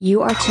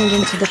You are tuned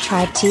into the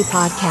Tribe T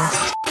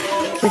podcast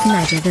with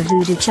Niger the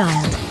Voodoo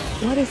Child.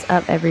 What is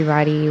up,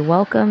 everybody?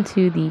 Welcome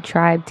to the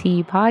Tribe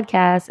T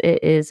podcast.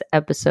 It is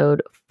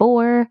episode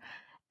 4.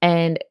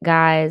 And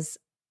guys,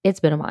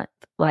 it's been a month.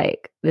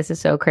 This is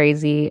so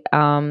crazy.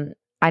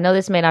 I know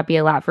this may not be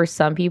a lot for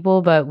some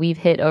people, but we've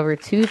hit over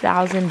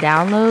 2,000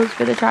 downloads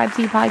for the Tribe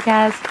T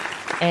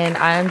podcast. And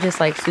I'm just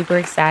super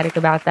ecstatic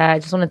about that. I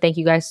just want to thank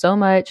you guys so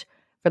much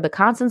for the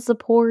constant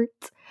support.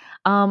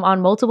 On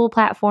multiple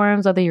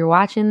platforms, whether you're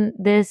watching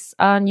this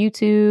on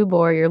YouTube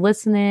or you're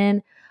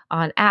listening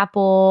on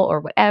Apple or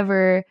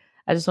whatever.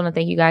 I just want to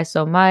thank you guys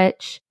so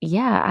much.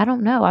 Yeah, I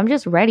don't know. I'm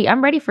just ready.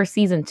 I'm ready for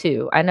season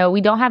 2. I know we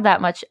don't have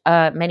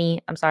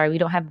we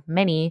don't have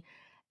many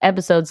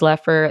episodes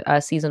left for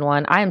season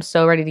 1. I am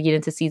so ready to get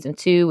into season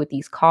 2 with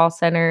these call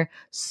center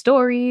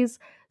stories.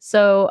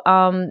 So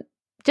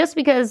just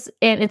because,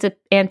 and it's an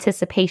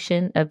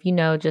anticipation of,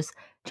 just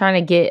trying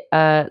to get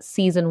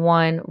season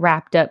 1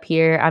 wrapped up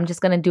here, I'm just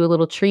going to do a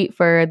little treat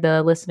for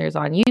the listeners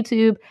on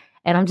YouTube.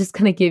 And I'm just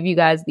going to give you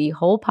guys the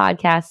whole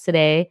podcast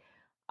today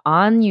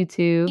on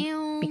YouTube.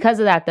 Because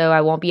of that, though,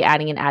 I won't be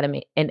adding an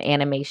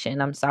animation.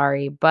 I'm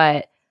sorry.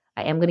 But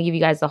I am going to give you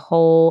guys the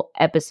whole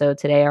episode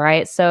today. All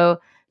right.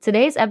 So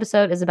today's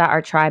episode is about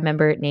our tribe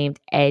member named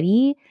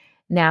Eddie.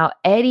 Now,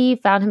 Eddie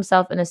found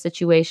himself in a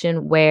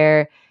situation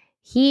where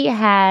he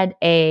had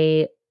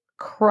a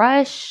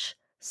crush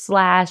 /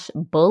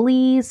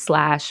 bully /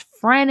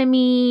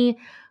 frenemy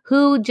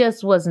who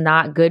just was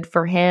not good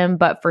for him.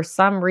 But for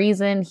some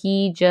reason,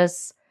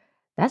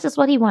 that's just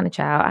what he wanted,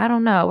 child. I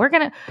don't know.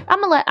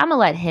 I'm gonna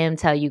let him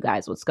tell you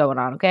guys what's going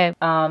on, okay?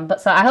 But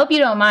so I hope you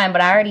don't mind,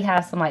 but I already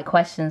have some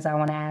questions I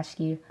want to ask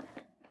you.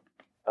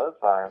 That's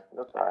fine.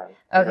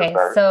 Okay,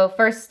 so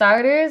for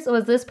starters,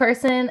 was this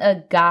person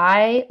a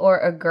guy or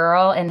a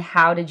girl, and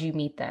how did you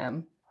meet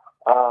them?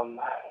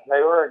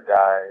 They were a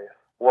guy.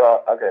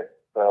 Well, okay,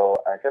 so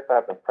I guess I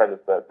have to preface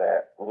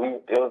that.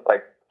 It was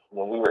like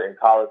when we were in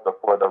college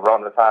before the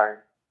Rona time.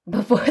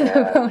 The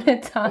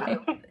Rona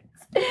time.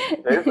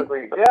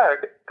 Basically, yeah,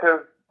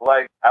 because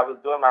I was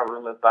doing my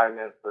room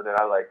assignments, and then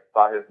I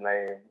saw his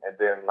name, and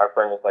then my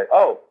friend was like,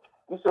 "Oh,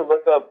 you should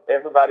look up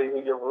everybody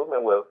who you're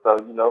rooming with, so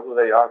you know who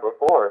they are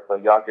before, so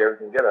y'all get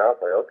everything together." I was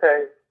like,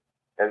 "Okay,"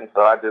 and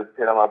so I just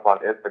hit him up on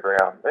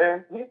Instagram,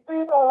 and he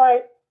seemed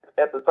alright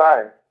at the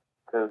time,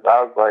 because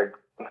I was like,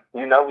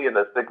 we in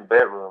the 6th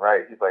bedroom,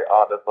 right? He's like,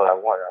 "Oh, that's what I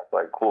wanted." I was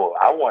like, "Cool."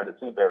 I wanted a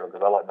 2-bedroom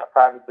because I like my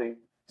privacy.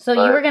 So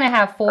you were gonna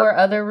have 4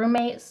 other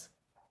roommates?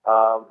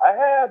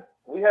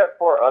 We had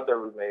 4 other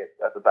roommates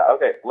at the time.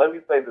 Okay, let me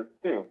say this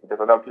too, because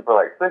I know people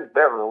are like, 6th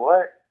bedroom,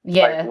 what?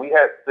 Yeah. We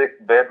had 6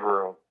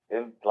 bedrooms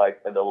in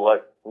a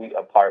deluxe suite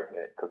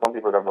apartment. Because some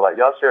people are gonna be like,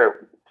 y'all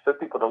share 6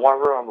 people in one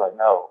room? I'm like,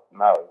 no,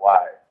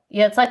 why?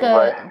 Yeah, it's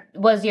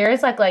was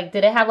yours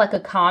did it have a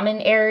common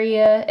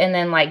area and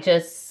then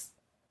just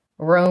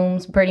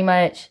rooms pretty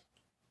much?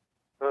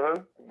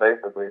 Mm-hmm.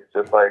 Basically,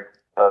 just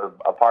an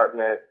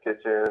apartment,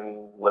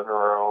 kitchen, living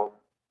room.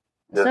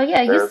 So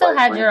yeah, you still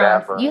had your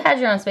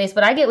own space,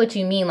 but I get what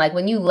you mean.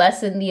 When you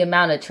lessen the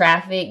amount of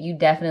traffic, you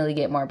definitely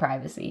get more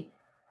privacy.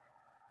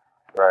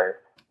 Right.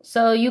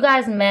 So you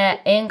guys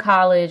met in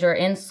college or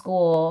in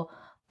school,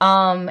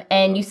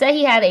 and you said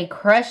he had a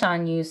crush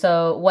on you.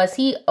 So was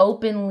he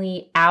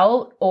openly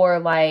out, or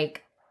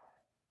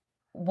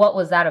what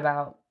was that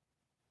about?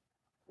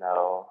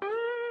 No.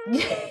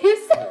 You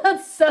sound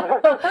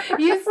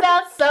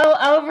so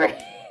over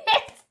it.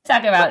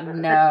 Talk about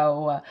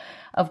no.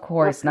 Of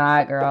course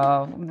not,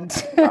 girl.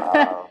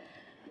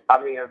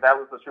 I mean, if that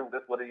was the truth,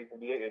 this wouldn't even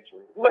be an issue.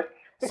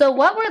 So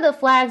what were the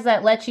flags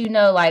that let you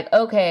know,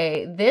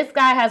 okay, this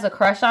guy has a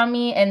crush on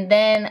me, and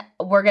then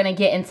we're going to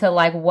get into,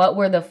 what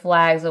were the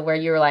flags of where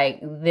you're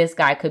this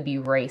guy could be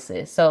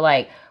racist? So,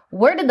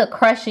 where did the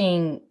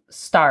crushing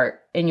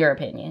start, in your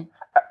opinion?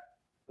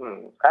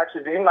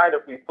 Actually, do you mind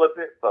if we flip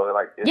it? So,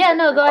 yeah,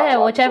 no, go ahead.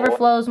 Whichever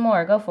flows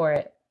more. Go for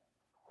it.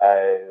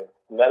 I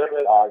met him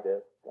in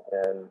August,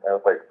 and I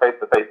was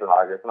face-to-face in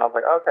August, and I was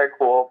like, okay,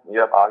 cool. You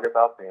have August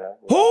Alsina.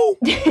 Who?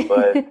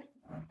 But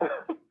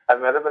I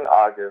met him in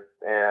August,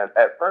 and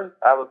at first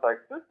I was like,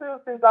 this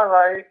dude seems all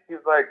right.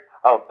 He's like,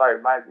 oh,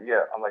 sorry, mind you,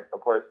 yeah. I'm like,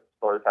 of course,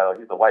 story title,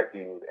 he's a white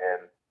dude,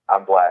 and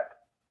I'm black,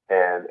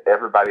 and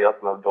everybody else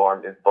in the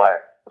dorm is black.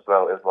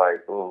 So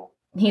it's ooh.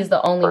 He's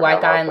the only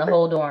white guy in the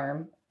whole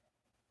dorm.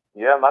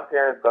 Yeah, my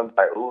parents gonna be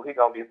like, ooh, he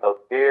gonna be so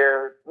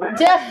scared. I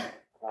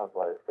was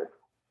like,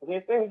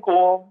 he seemed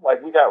cool.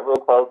 We got real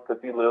close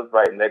because he lives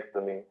right next to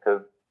me.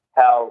 Because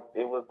how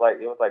it was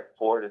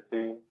 4 to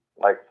 2,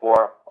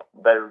 4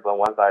 bedrooms on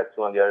one side,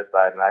 2 on the other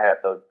side, and I had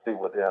those 2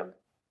 with him.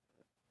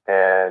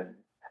 And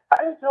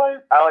I enjoyed.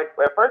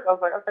 At first I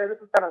was like, okay,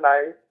 this is kind of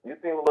nice. You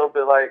seem a little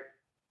bit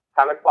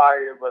kind of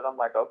quiet, but I'm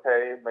like,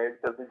 okay, maybe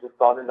because we just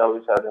started to know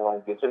each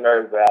other, get your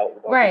nerves out.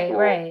 Right,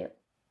 right.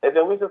 And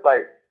then we just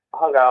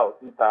hung out a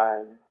few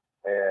times,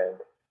 and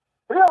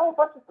we did a whole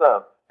bunch of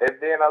stuff. And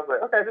then I was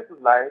like, okay, this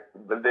is nice.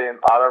 But then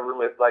all our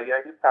roommates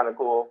yeah, he's kind of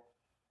cool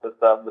and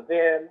stuff. But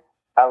then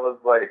I was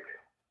like,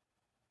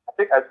 I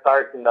think I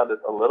started to notice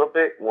a little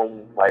bit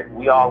when like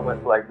we all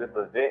went to like this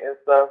event and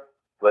stuff,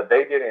 but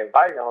they didn't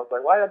invite him. I was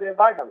like, why did they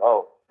invite him?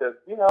 Oh, because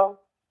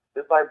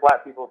it's like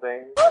black people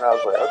thing. And I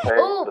was like, okay.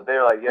 Ooh, but they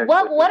were like, yeah.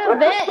 What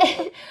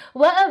event?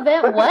 What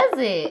event was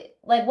it?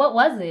 Like, what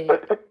was it?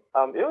 It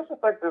was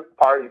just like this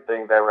party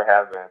thing they were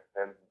having,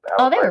 and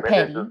they were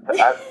petty.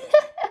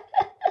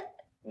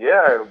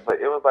 Yeah, but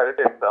it was like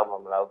they didn't tell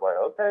them, and I was like,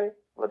 okay.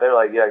 But they were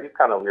like, yeah, he's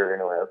kind of weird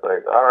anyway. I was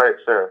like, all right,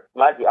 sure.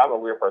 Mind you, I'm a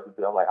weird person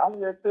too. I'm like, I'm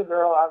weird too,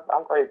 girl.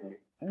 I'm crazy.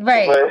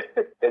 Right.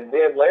 But, and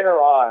then later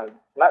on,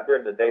 not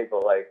during the day,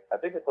 but like I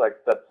think it's like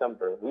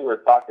September. We were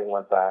talking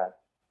one time,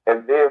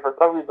 and then for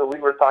some reason we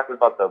were talking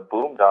about the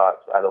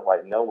Boondocks out of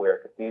like nowhere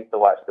because he used to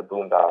watch the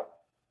Boondocks.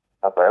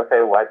 I was like,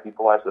 okay, white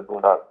people watch the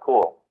Boondocks,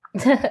 cool.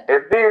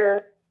 And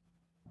then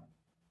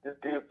this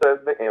dude says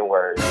the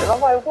N-word, and I'm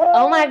like, what?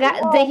 Oh my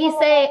God! Did he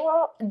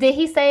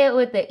say it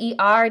with the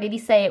ER? Did he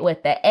say it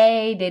with the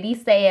A? Did he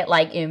say it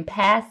like in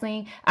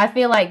passing? I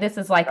feel like this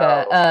is like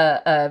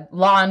a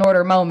Law and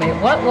Order moment.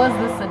 What was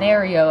the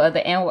scenario of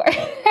the N-word?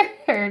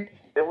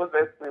 It was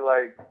basically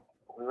like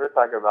we were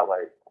talking about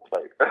like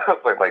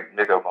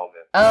nigga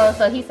moment. Oh,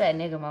 so he said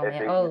nigga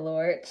moment. Oh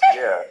Lord.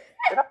 Yeah.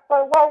 And I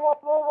was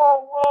like,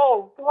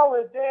 whoa, slow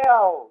it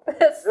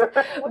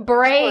down.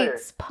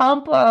 Brakes,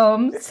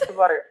 pump-ums.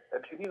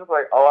 He was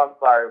like, oh, I'm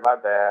sorry, my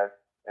bad,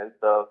 and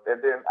stuff.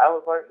 And then I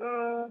was like,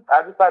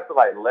 I decided to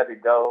like let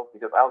it go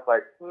because I was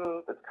like,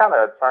 it's kind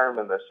of a term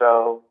in the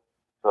show,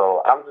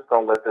 so I'm just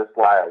gonna let this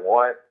slide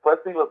once. Plus,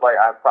 he was like,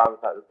 I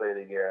promise not to say it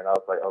again, and I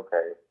was like,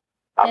 okay.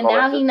 And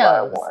now he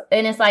knows,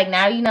 and it's like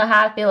now you know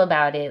how I feel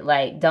about it.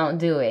 Like, don't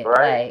do it.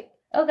 Right?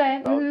 Like,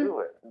 okay, don't do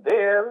it.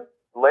 Then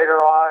later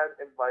on,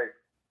 in like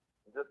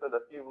just in a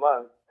few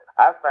months,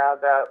 I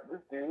found out this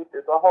dude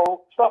is a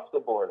whole Trump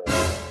supporter.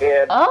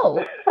 And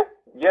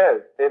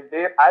yes, and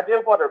then I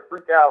didn't want to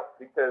freak out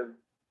because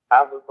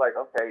I was like,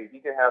 okay, he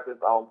can have his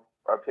own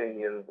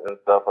opinions and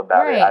stuff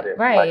about it. I didn't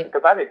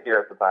because I didn't care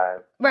at the time.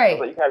 Right.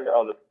 So you have your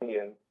own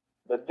opinion.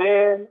 But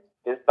then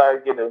it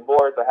started getting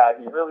more to how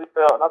he really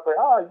felt, and I was like,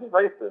 oh, you're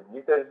racist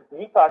because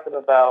you talking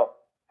about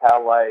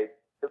how like.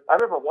 I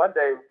remember one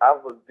day I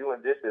was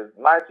doing dishes.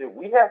 Mind you,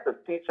 we had to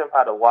teach him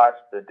how to wash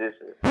the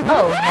dishes.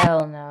 Oh,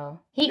 hell no.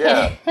 He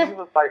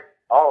was like,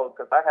 oh,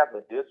 because I have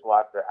a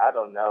dishwasher. I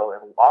don't know.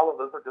 And all of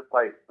us were just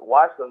like,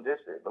 wash some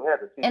dishes. And we had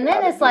to teach him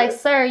then it's like,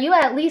 sir, you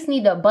at least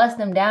need to bust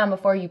them down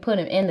before you put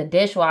them in the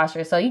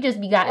dishwasher. So you just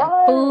be getting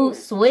food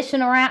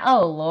swishing around.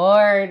 Oh,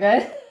 Lord.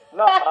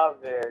 No,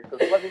 man.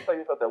 Because let me tell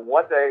you something.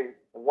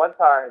 One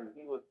time,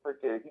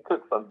 he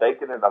cooked some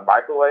bacon in the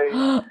microwave,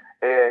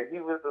 and he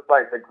was just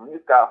like, the grease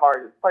got hard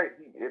in his plate,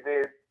 and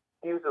then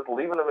he was just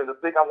leaving them in the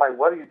sink. I'm like,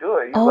 what are you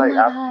doing? He's like,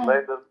 I'm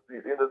letting them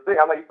in the sink.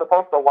 I'm like, you're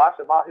supposed to wash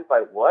them out. He's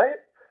like,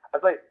 what? I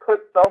was like,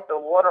 put soap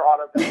and water on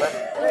them and let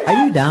them sit.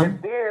 Are you dumb?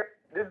 And then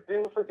this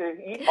dude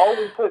he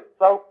only put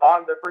soap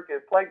on the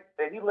freaking plate,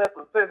 and he left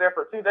them sit there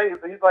for 2 days,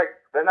 and he's like,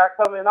 they're not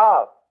coming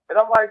off. And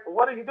I'm like,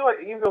 what are you doing?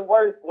 Even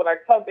worse, when I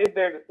come in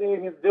there to see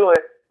what he's doing,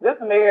 this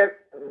man,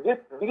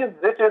 these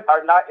dishes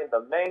are not in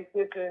the main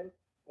kitchen.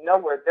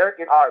 Nowhere. They're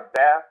in our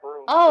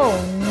bathroom. Oh,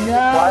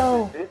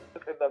 no. This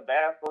is in the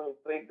bathroom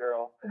sink,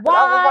 girl. Why? And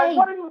I was like,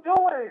 what are you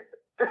doing?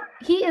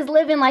 He is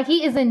living like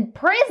he is in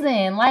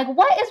prison. Like,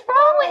 what is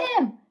wrong with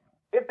him?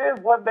 And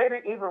then what made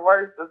it even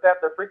worse is that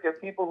the freaking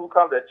people who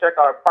come to check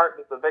our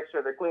apartments to make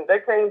sure they're clean, they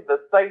came the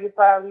same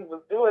time he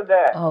was doing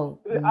that. Oh,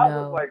 no. I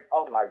was like,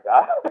 oh, my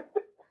God.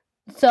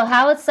 So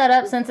how it's set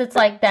up, since it's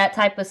like that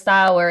type of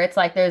style where it's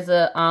like there's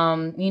a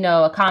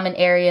a common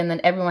area and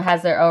then everyone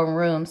has their own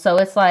room. So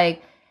it's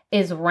like,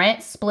 is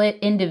rent split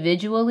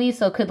individually?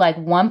 So could like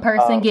one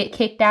person get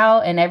kicked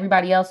out and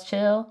everybody else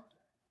chill?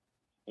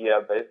 Yeah,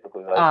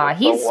 basically. Like,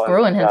 he's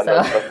screwing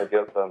himself.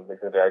 Against them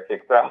because they are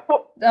kicked out.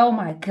 Oh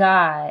my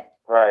God.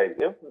 Right.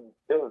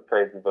 It was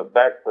crazy, but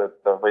back to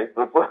the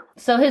racism.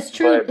 So his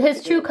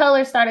true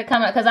colors started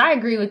coming out, because I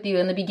agree with you.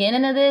 In the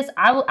beginning of this,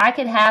 I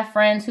could have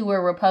friends who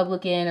were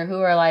Republican or who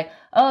were like,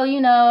 oh,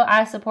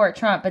 I support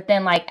Trump. But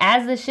then like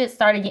as the shit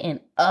started getting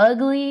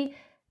ugly,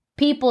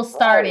 people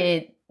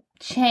started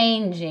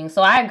changing.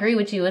 So I agree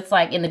with you. It's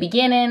like in the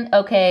beginning,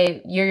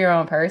 okay, you're your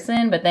own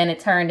person, but then it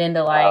turned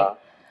into like,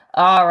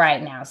 all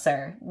right now,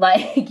 sir,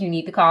 like you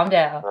need to calm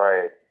down.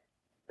 Right.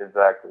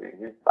 Exactly.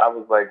 I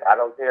was like, I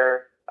don't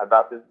care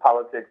about this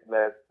politics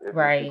mess. It's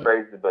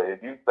crazy, but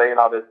if you saying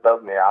all this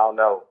stuff, man, I don't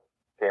know.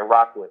 Can't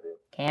rock with it.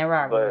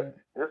 But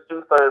his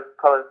true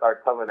colors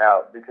start coming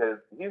out because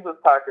he was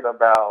talking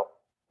about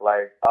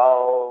like,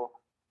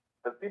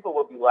 the people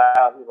will be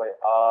loud. He's like,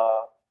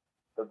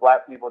 the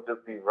black people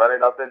just be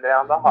running up and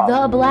down the hall.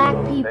 The black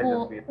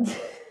people.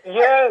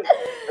 Yes.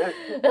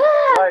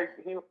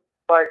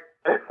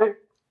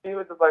 He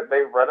was just like,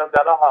 they run them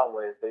down the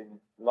hallways. They be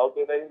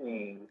smoking their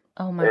weed.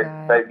 Oh my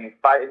God. They be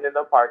fighting in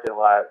the parking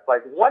lot.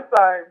 Like one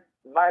time,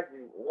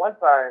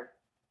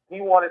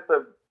 he wanted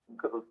to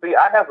see.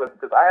 I have a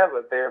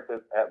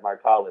therapist at my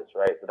college,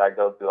 right, that I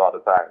go to all the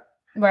time.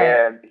 Right.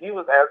 And he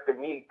was asking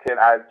me, can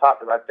I talk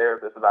to my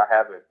therapist about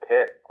having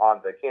pets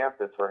on the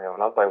campus for him?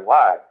 And I was like,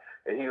 why?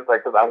 And he was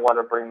like, because I want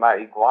to bring my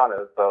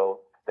iguana so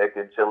they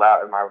can chill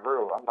out in my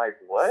room. I'm like,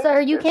 what?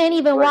 Sir, you can't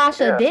even wash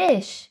a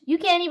dish. You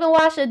can't even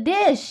wash a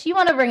dish. You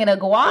want to bring an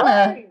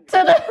iguana to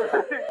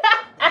the...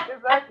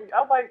 Exactly.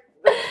 I'm like,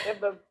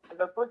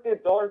 the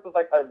freaking doors was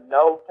like a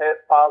no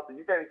pet policy.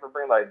 You can't even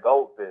bring like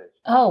goldfish.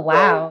 Oh,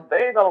 wow. So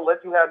they ain't gonna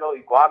let you have no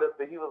iguanas.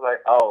 But he was like,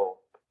 oh,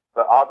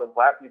 but all the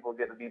black people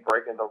get to be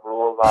breaking the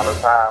rules all the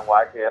time.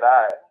 Why can't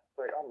I?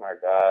 Like, oh my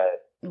God.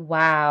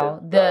 Wow.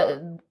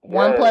 The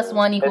 1 +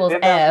 1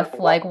 = F.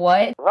 Like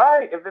what?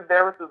 Right. And then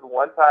there was this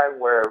one time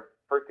where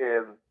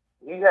freaking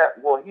he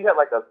had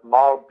like a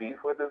small beef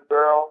with this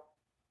girl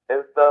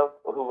and stuff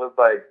who was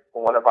like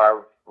one of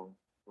our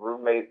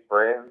roommate's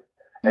friends.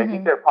 And he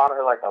kept calling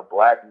her like a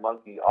black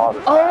monkey all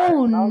the time.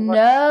 Oh, no.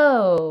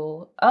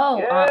 Like, oh,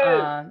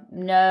 yes.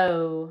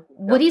 No.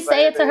 Would he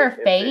say it to her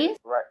face?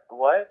 Right.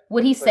 What?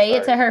 Would he say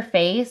it to her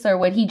face? Or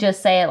would he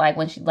just say it like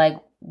when she, like,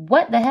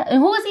 what the hell? And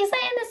who was he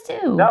saying this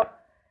to? No.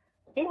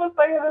 He was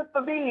saying this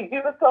to me. He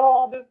was telling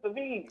all this to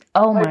me.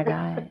 Oh, my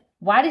God.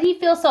 Why did he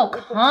feel so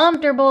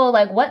comfortable?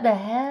 Like, what the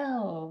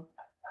hell?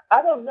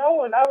 I don't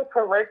know. And I would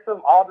correct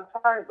him all the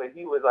time, but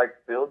he would, like,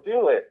 still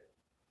do it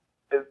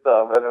and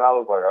stuff. And then I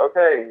was like,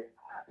 okay.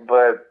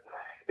 But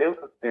it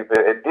was stupid.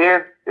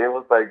 It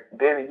was like,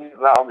 then he's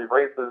not only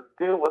racist,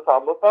 dude was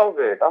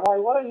homophobic. I'm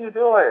like, what are you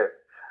doing?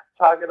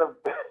 Talking about,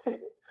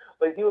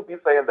 like, he would be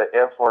saying the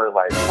F word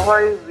like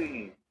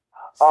crazy.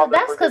 So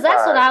that's because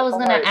that's what I was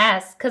going to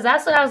ask. Because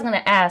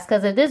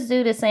if this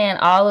dude is saying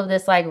all of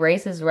this, like,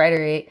 racist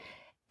rhetoric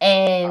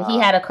and he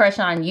had a crush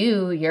on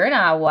you, you're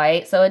not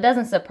white. So it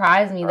doesn't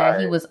surprise me that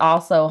he was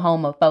also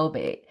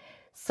homophobic.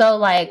 So,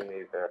 like,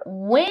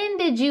 when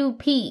did you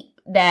peep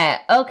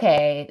that,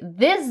 okay,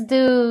 this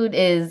dude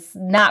is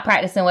not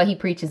practicing what he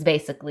preaches,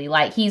 basically?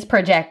 Like, he's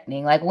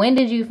projecting. Like, when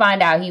did you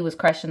find out he was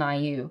crushing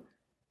on you?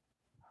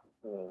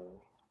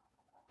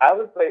 I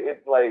would say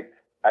it's like,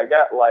 I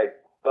got, like,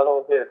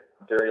 subtle hits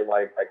during,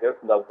 like, I guess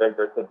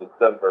November to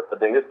December, but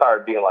then it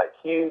started being, like,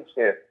 huge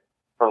hits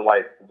from,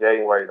 like,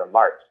 January to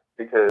March,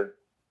 because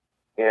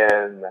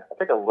in, I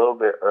think a little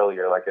bit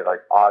earlier, like, in,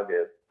 like,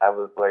 August, I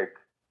was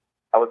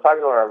talking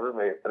to my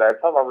roommate, and I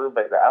told my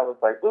roommate that I was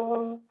like,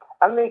 ooh,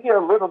 I mean, he's a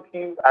little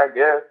cute, I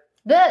guess.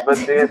 But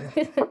then,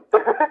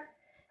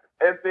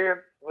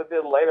 but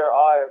then later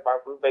on, my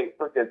roommate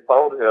freaking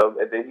told him,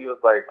 and then he was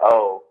like,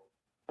 oh.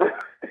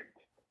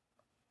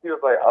 He was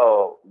like,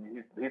 oh,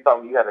 he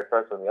told me you had a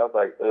crush on me. I was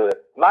like,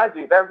 mind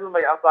you, that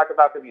roommate I'm talking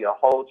about could be a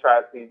whole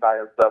tri-team by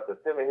himself,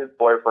 because him and his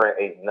boyfriend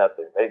ain't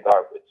nothing. They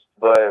garbage.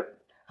 But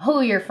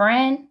who, your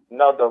friend?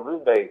 No, the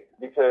roommate,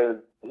 because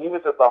he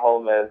was just a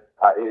whole mess.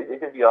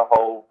 It could be a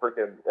whole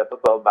freaking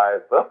episode by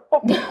itself,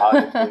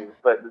 honestly.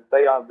 But to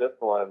stay on this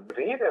one,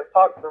 he didn't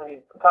talk to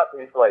me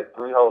for like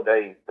 3 whole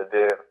days. But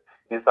then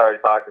he started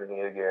talking to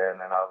me again,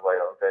 and I was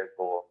like, okay,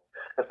 cool.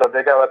 And so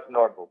they got up to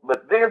normal.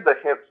 But then the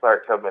hints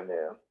start coming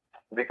in.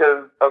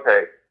 Because,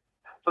 okay,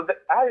 so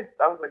I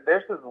was like,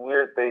 there's this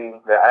weird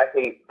thing that I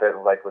hate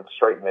that, like, when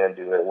straight men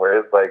do it, where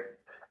it's like,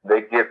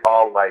 they get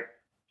all, like,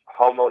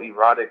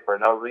 homoerotic for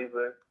no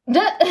reason. And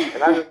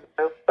I just,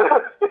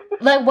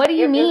 like, what do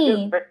you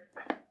mean?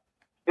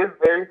 It's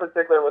very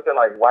particular within,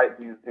 like, white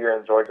dudes here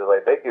in Georgia.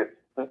 Like, they get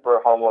super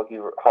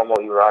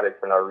homoerotic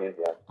for no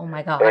reason. Oh,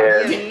 my God.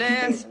 And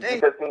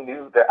because he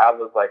knew that I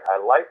was, like,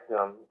 I liked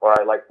him, or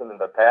I liked him in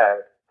the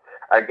past.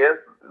 I guess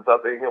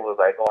something he was,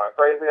 like, going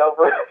crazy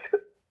over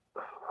it.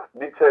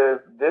 Because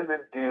then this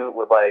dude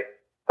would, like,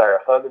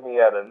 start hugging me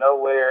out of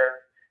nowhere.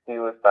 He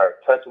would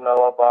start touching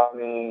all up on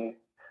me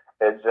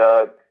and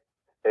junk.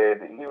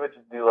 And he would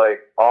just do,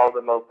 like, all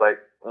the most, like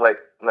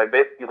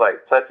basically,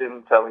 like,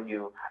 touching, telling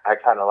you, I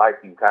kind of like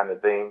you kind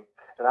of thing.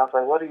 And I was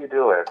like, what are you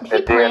doing?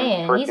 He's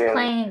playing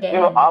games. He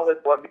would always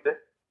want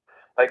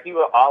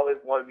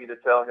me to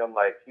tell him,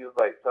 like, he was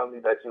like, tell me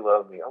that you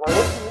love me. I'm like,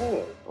 what do you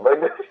mean?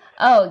 Like,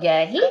 oh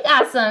yeah, he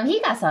got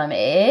some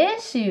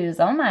issues.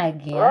 Oh my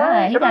God,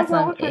 right? He got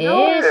some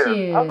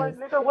issues. I'm like,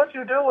 nigga, what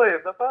you doing?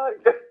 The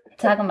fuck?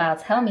 Talking about,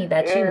 tell me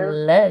that you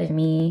love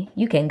me.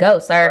 You can go,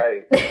 sir.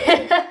 Right.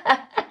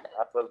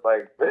 I was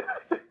like,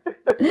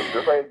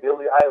 this ain't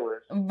Billie Eilish.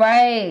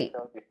 Right.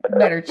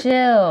 Better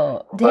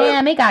chill.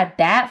 Damn, it got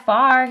that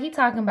far. He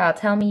talking about,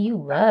 tell me you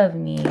love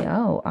me.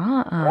 Oh,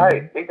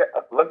 Right.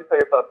 Let me tell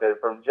you something.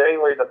 From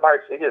January to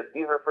March, it gets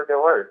even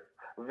freaking worse.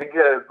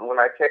 Because when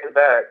I came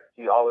back,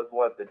 he always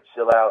wanted to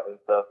chill out and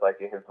stuff, like,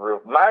 in his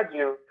room. Mind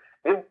you,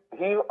 when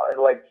we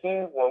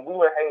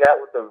would hang out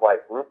with the,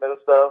 like, group and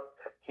stuff,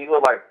 he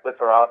would, like, switch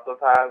her off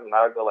sometimes, and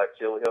I would go, like,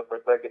 chill with him for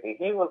a second. And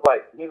he was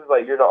like,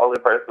 you're the only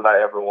person I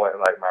ever want in,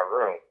 like, my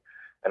room.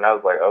 And I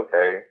was like,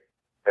 okay,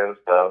 and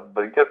stuff.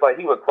 But just, like,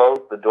 he would close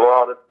the door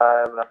all the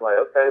time, and I'm like,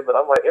 okay. But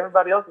I'm like,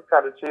 everybody else is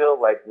kind of chill.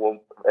 Like, well,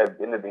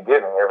 in the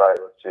beginning, everybody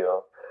was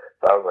chill.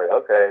 So I was like,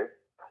 okay.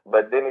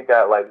 But then he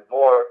got, like,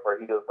 more where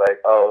he was like,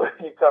 oh,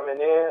 you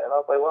coming in? And I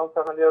was like, what I'm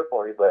coming in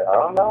for? He's like, I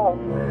don't know.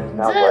 And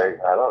I was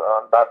like, I don't know.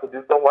 I'm about to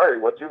do some work.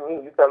 What you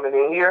mean? You coming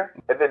in here?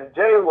 And then in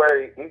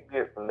January, it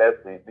gets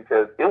messy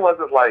because it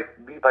wasn't like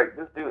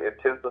this dude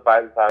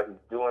intensifies how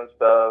he's doing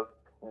stuff.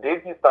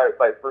 Then he starts,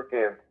 like,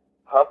 freaking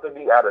humping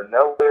me out of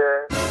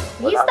nowhere.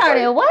 He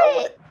started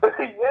what?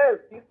 Yes,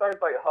 he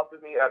starts like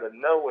humping me out of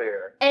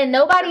nowhere. And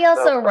nobody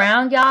else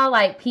around y'all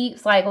like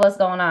peeps like what's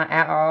going on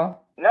at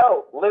all?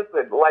 No,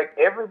 listen, like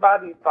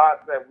everybody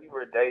thought that we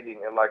were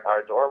dating in like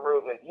our dorm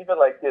room, and even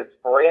like his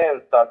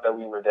friends thought that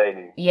we were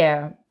dating.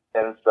 Yeah.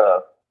 And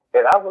stuff.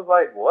 And I was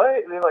like,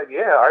 what? And they're like,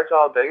 yeah, aren't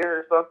y'all dating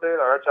or something?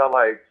 Aren't y'all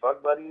like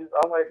fuck buddies?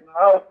 I'm like,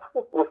 no.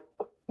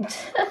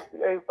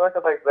 You ain't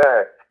fucking like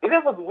that. And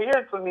it was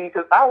weird to me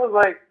because I was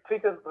like,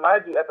 because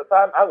mind you, at the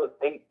time I was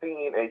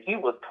 18 and he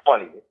was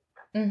 20.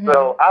 Mm-hmm.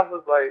 So I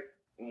was like,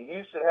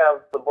 you should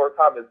have some more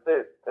common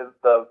sense and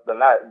stuff than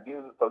not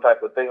use some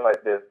type of thing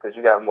like this because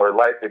you got more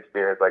life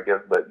experience, I guess.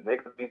 But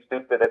niggas be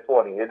stupid at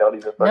 20. It don't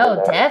even fucking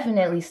matter.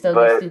 Definitely still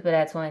be stupid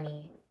at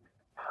 20.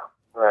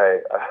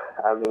 Right.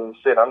 I mean,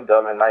 shit, I'm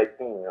dumb at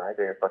 19. I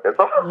can't fucking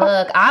talk.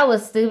 Look, I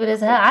was stupid as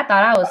hell. I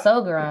thought I was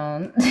so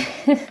grown.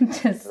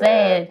 Just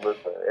saying.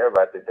 Listen,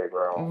 everybody think they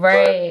grown.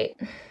 Right.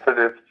 But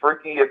to this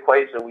freaky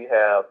equation we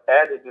have,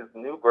 added this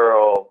new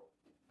girl,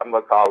 we're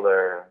going to call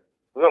her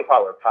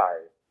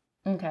Pie.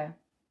 Okay.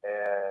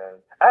 And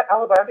I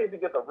need to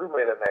get the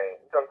roommate a name.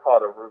 We're going to call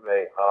the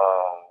roommate,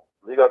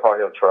 we're going to call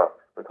him Trump.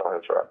 We call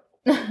him Trump.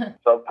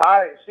 So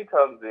Pie, she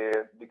comes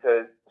in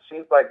because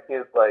she's like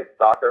his like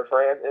soccer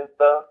friend and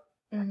stuff.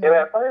 Mm-hmm. And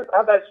at first,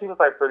 I thought she was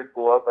like pretty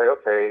cool. I was like,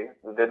 okay.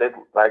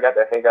 I got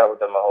to hang out with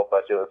them a whole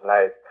bunch. It was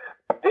nice.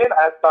 Then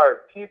I started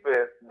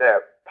peeping that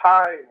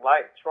Pie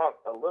liked Trump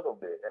a little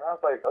bit, and I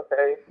was like,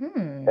 okay.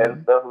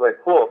 And stuff was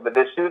like, cool. But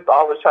then she was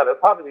always trying to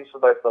talk to me. She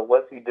was like, so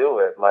what's he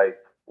doing? Like,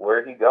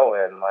 where he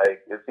going?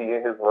 Like, is he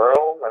in his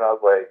room? And I was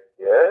like,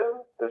 yeah.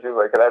 And she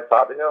was like, can I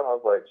talk to him? I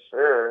was like,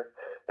 sure.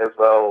 And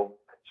so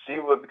she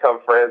would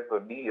become friends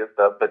with me and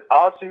stuff, but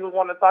all she would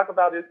want to talk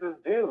about is this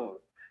dude,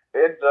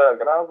 Ed Jug.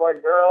 And I was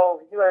like, girl,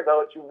 you ain't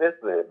know what you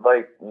missing.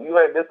 Like, you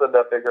ain't missing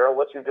nothing, girl.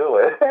 What you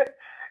doing?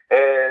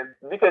 And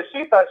because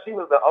she thought she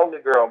was the only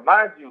girl.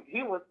 Mind you,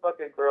 he was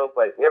fucking girls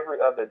like every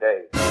other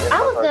day. I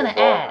was going to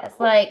ask,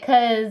 like,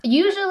 because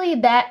usually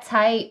that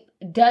type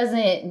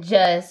doesn't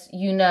just,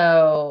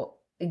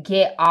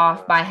 get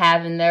off by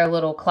having their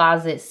little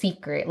closet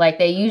secret. Like,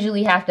 they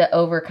usually have to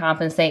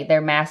overcompensate their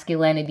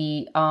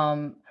masculinity,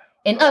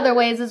 in other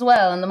ways as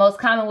well. And the most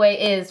common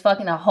way is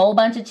fucking a whole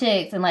bunch of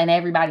chicks and letting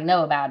everybody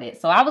know about it.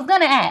 So I was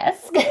gonna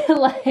ask.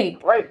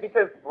 Right,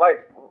 because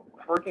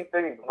freaky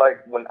thing,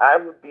 like when I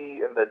would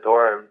be in the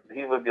dorm,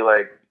 he would be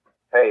like,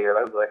 hey, and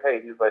I was like,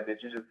 hey, he's like,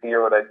 did you just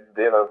hear what I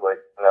did? I was like,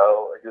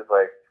 no. He was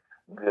like,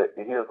 good.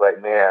 He was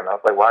like, man. I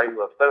was like, why are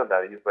you upset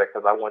about it? He's like,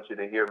 because I want you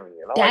to hear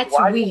me. And I'm That's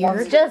like,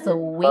 weird. Just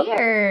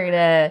weird.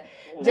 Yes.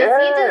 He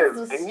just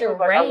was and he was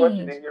like, I want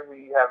you to hear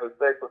me having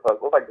sex with us.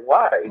 I was like,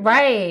 why?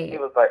 Right. He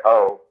was like,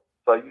 oh,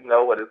 so you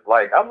know what it's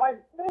like. I'm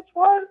like, bitch,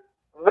 what?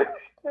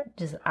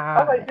 Just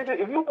I'm like,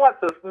 if you want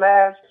to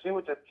smash, she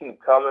would just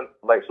keep coming.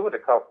 Like, she would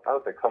come, I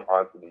would say, come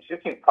on to me.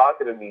 She'd keep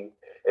talking to me,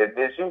 and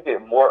then she would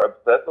get more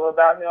obsessive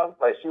about him.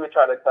 Like, she would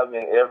try to come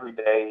in every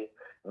day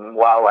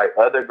while, like,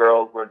 other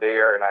girls were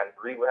there, and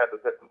we would have to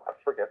sit, I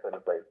forget the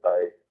place,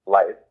 sorry,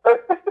 Life.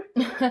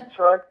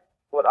 Truck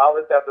would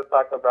always have to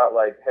talk about,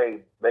 like, hey,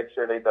 make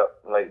sure they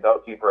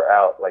don't keep her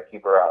out, like,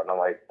 keep her out. And I'm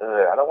like,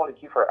 I don't want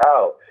to keep her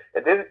out.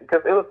 And then,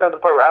 because it was to the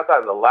point where I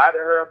started to lie to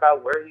her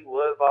about where he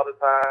was all the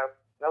time.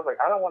 And I was like,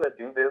 I don't want to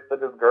do this to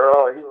this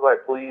girl. And he was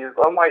like, please.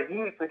 I'm like,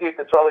 you need to get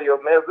control of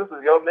your mess. This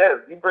is your mess.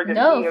 You bring it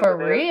No, for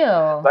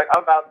real. Like,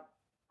 I'm about,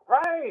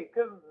 right.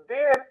 Because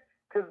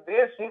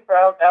then she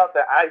found out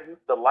that I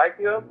used to like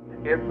him.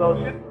 And so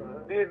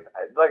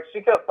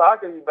she kept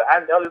talking to me, but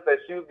I noticed that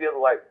she was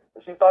getting like,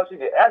 she thought she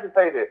get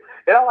agitated.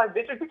 And I'm like,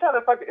 bitch, you trying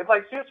to fucking, it's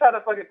like she was trying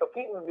to fucking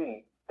compete with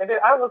me. And then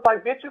I was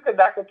like, bitch, you could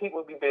not compete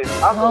with me, bitch.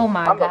 I'm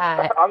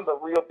the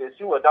real bitch.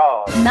 You a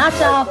dog. Not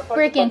y'all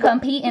freaking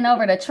competing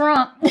over the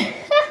Trump.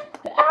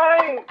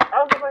 Right.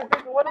 I was like,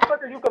 bitch, what the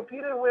fuck are you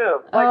competing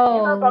with? Like,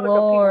 you're not about to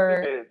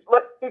compete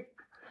with me, bitch.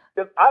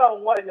 Because I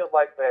don't want him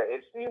like that.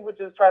 And she would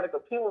just try to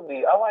compete with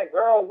me. I'm like,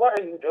 girl, what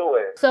are you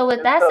doing? So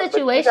with that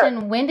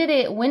situation, when did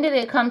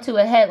it come to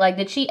a head? Like,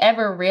 did she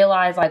ever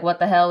realize, like, what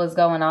the hell was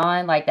going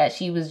on? Like, that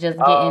she was just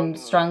getting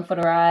strung for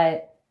the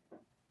ride?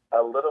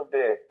 A little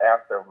bit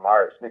after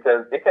March.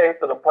 Because it came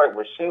to the point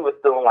where she was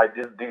still in, like,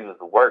 this dude's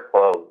work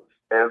clothes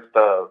and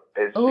stuff.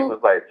 And she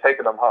was, like,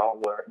 taking them home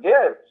with her.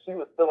 Yes, she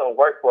was still in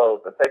work clothes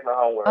and taking them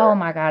home with her. Oh,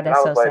 my God, that's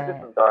so sad. I was like, this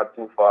has gone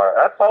too far.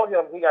 I told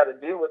him he got to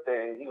deal with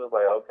it, and he was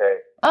like, okay.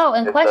 Oh,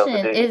 and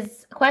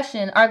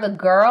question, are the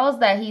girls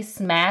that he's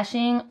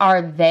smashing,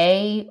 are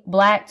they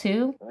black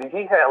too?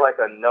 He had like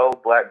a no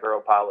black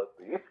girl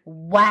policy.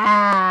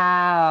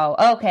 Wow.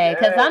 Okay,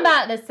 because I'm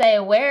about to say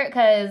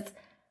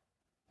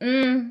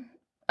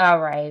all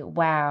right.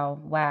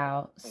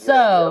 Wow.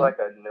 So like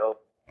a no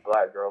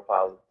black girl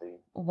policy.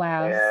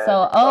 Wow. And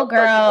so old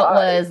girl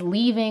was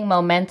leaving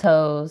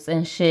mementos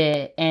and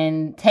shit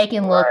and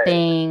taking little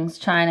things,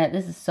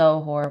 this is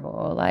so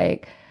horrible.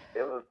 Like,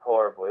 it was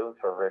horrible. It was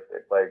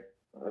horrific. Like,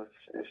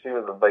 she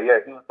was, but yeah,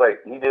 he was like,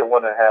 he didn't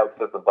want to have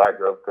sex with black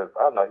girls because,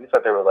 I don't know, he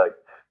said they were like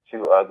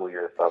too ugly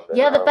or something.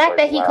 Yeah, the fact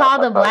that he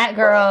called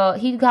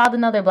he called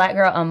another black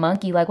girl a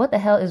monkey. Like, what the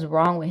hell is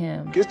wrong with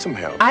him? Get some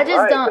help. I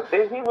just don't. But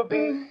then he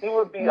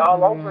would be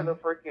all over the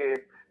freaking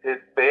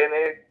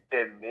Hispanic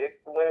and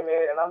mixed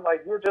women, and I'm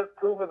like, you're just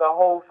proving the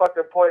whole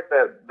fucking point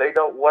that they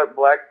don't want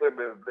black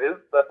women. This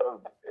stuff.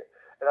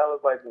 And I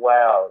was like,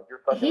 wow, you're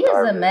fucking He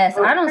is a mess.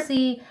 I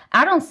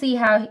don't see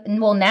how,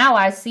 well, now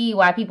I see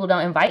why people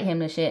don't invite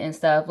him to shit and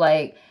stuff.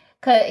 Like,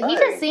 cause he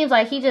just seems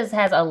like he just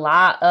has a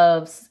lot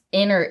of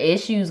inner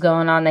issues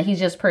going on that he's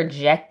just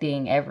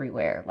projecting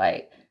everywhere.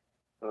 Like,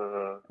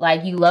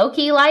 like you low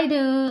key like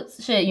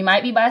dudes. Shit, you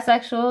might be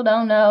bisexual,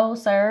 don't know,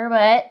 sir,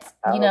 but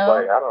you know,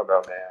 I don't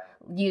know,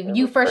 man.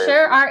 You for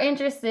sure are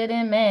interested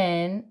in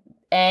men.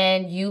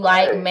 And you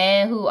like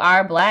men who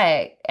are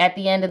black. At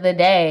the end of the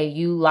day,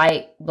 you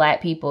like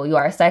black people. You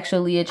are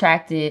sexually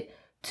attracted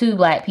to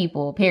black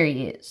people,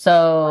 period.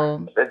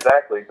 So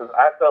exactly, because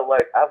I felt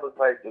like, I was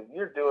like, if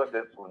you're doing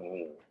this with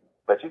me,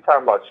 but you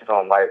talking about you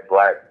don't like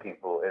black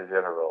people in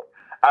general,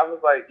 I was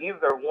like,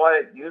 either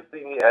one, you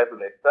see me as an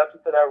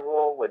exception to that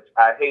rule, which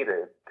I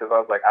hated, because I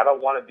was like, I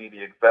don't want to be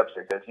the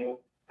exception, because you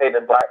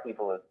hating black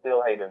people and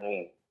still hating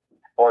me.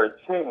 Or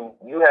two,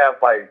 you have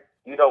like,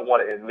 you don't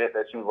want to admit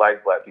that you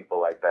like black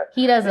people like that.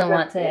 He doesn't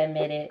want to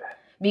admit it.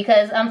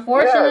 Because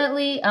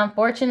unfortunately,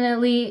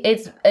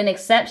 it's an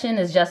exception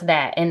is just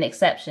that, an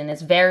exception.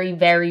 It's very,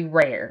 very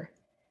rare.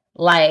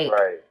 Like,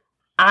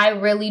 I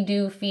really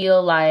do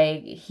feel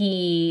like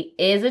he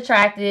is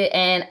attracted,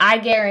 and I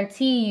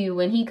guarantee you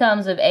when he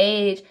comes of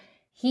age,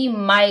 he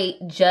might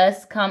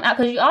just come out.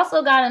 Because you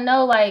also got to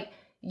know, like,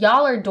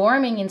 y'all are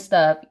dorming and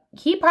stuff.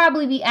 He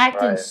probably be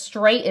acting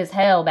straight as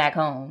hell back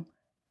home.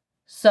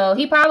 So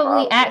he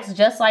probably acts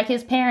just like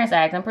his parents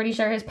act. I'm pretty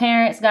sure his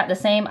parents got the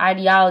same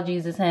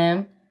ideologies as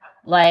him.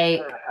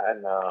 Like, I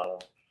know.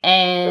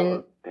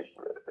 And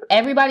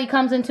everybody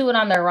comes into it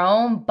on their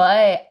own,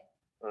 but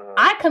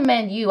I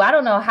commend you. I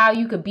don't know how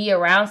you could be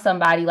around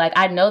somebody. Like,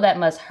 I know that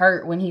must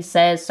hurt when he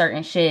says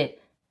certain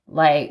shit.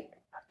 Like,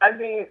 I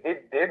mean,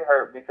 it did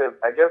hurt because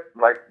I guess,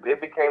 like,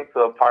 it became to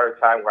a part of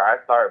time where I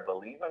started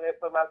believing it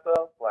for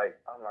myself. Like,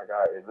 oh my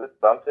God, is this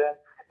something?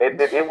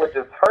 It would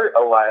just hurt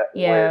a lot.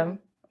 Yeah. When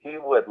he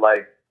would,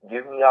 like,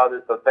 give me all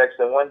this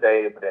affection one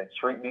day, but then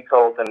treat me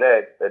cold the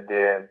next, and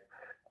then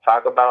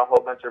talk about a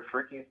whole bunch of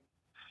freaky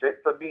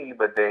shit to me,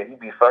 but then he'd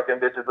be fucking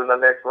bitches in the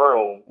next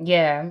room.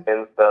 Yeah.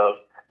 And stuff.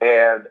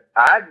 And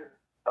I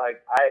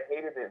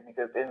hated it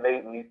because it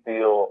made me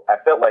I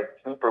felt like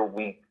super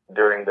weak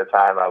during the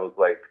time I was,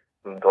 like,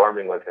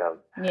 dorming with him.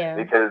 Yeah.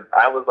 Because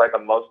I was, like,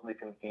 emotionally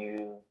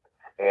confused.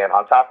 And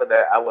on top of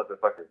that, I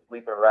wasn't fucking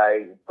sleeping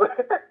right.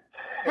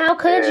 How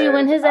could you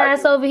when his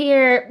ass over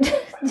here?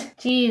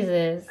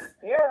 Jesus.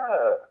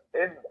 Yeah.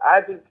 And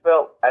I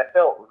felt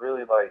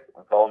really, like,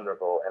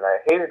 vulnerable. And I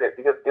hated it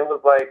because it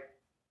was like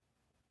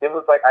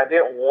I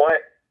didn't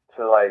want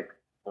to, like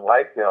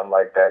him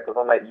like that. Because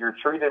I'm like, you're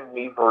treating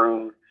me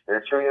rude.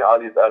 You're treating all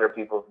these other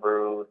people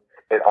rude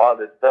and all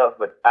this stuff.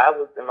 But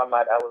in my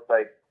mind, I was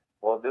like,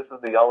 well, this is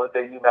the only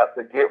thing you have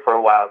to get for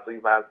a while, so you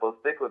might as well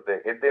stick with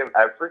it. And then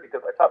I freaked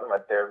because I talked to my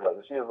therapist,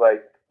 and she was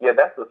like, yeah,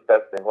 that's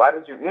disgusting. Why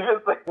did you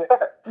even say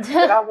that?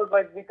 And I was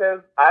like,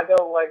 because I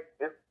don't, like,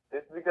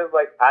 it's because,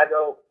 like, I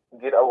don't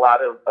get a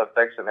lot of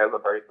affection as a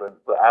person.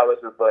 So I was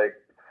just like,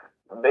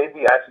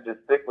 maybe I should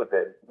just stick with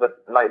it.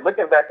 But, like,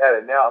 looking back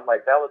at it now, I'm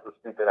like, that was a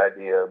stupid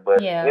idea.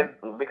 But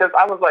because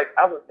I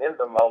was in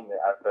the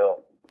moment, I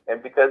felt.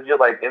 And because you're,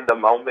 like, in the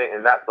moment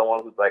and not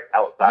someone who's, like,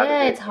 outside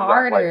of it. It's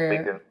harder. Not, like,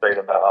 thinking straight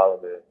about all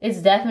of it. It's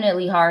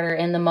definitely harder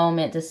in the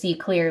moment to see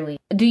clearly.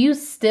 Do you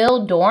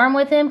still dorm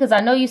with him? Because I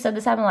know you said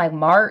this happened, like,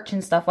 March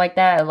and stuff like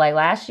that. Like,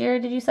 last year,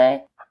 did you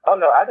say? Oh,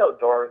 no, I don't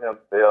dorm with him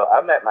still.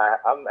 I'm at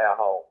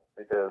home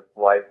because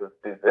life is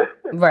stupid.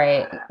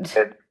 Right.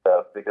 And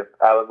stuff. Because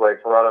I was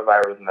like,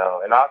 coronavirus,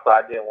 no. And also,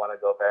 I didn't want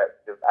to go back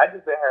because I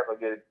just didn't have a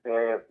good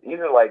experience.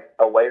 Even, like,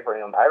 away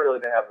from him, I really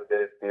didn't have a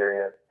good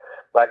experience.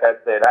 Like I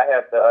said, I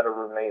had the other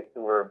roommates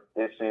who were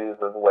issues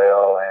as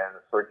well, and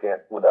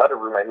with the other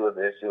roommate who was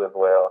an issue as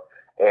well.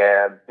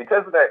 And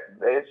because of that,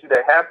 the issue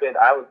that happened,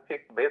 I was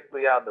kicked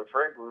basically out of the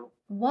friend group.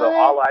 What? So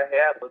all I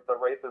had was the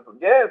racism.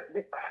 Yes.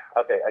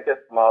 Okay, I guess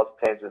small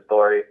change the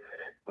story.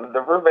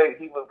 The roommate,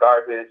 he was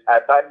garbage.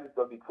 I thought he was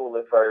going to be cool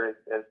at first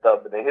and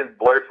stuff, but then his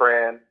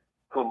boyfriend,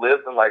 who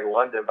lives in, like,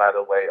 London, by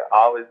the way, I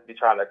always be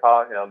trying to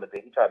call him, but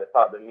then he tried to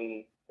talk to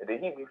me. And then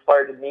he be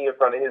flirting me in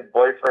front of his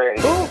boyfriend,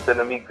 and he be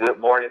sending me good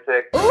morning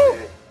texts.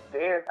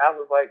 Then I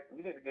was like,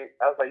 you need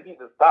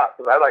to stop.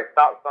 Because I, like,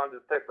 stopped sending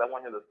this text. I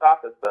want him to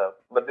stop and stuff.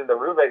 But then the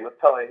roommate was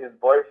telling his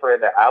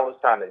boyfriend that I was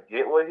trying to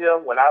get with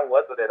him when I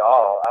wasn't at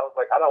all. I was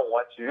like, I don't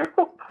want you.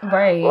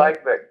 Right.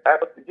 Like that.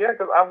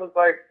 Because I was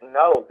like,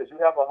 no, because you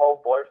have a whole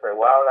boyfriend.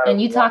 Why would I?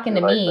 And you talking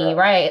to me,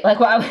 right? Like,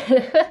 why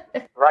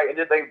would... Right. And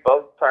then they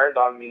both turned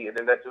on me, and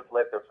then that just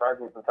let their friend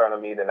group turn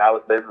on me, and I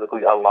was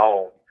basically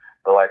alone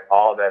for, like,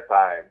 all that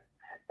time.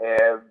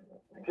 And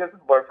because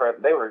his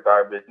boyfriend, they were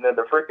garbage. And then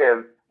the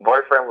freaking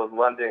boyfriend was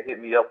London,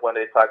 hit me up one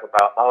day talking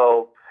about,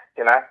 oh,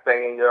 can I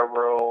stay in your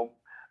room?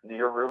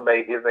 your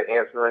roommate isn't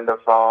answering the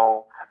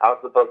phone. I'm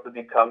supposed to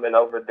be coming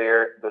over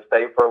there to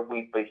stay for a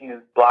week, but he's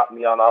blocked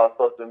me on all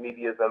social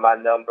medias and my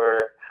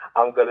number.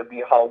 I'm going to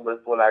be homeless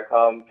when I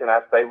come. Can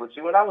I stay with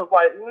you? And I was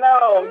like,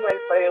 no, you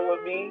ain't staying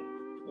with me.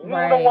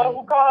 You're the one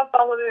who caused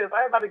all of this.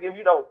 I ain't about to give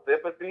you no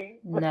sympathy.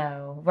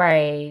 No,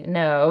 right.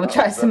 No,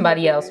 try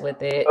somebody else with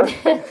it.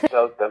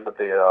 No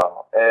sympathy at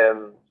all.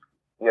 And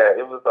yeah,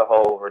 it was a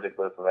whole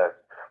ridiculous mess.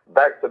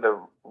 Back to the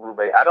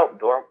roommate. I don't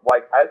dorm,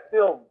 like,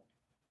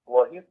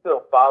 he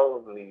still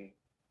follows me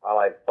on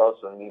like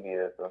social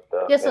media and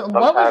stuff. Yeah, so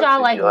what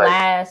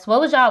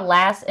was y'all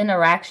last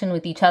interaction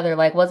with each other?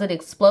 Like, was it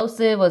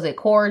explosive? Was it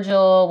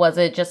cordial? Was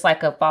it just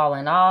like a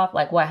falling off?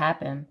 Like, what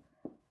happened?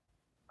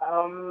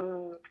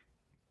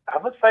 I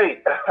would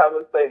say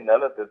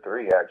none of the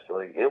three,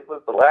 actually. It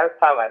was the last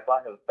time I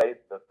saw him face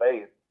to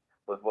face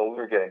was when we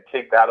were getting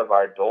kicked out of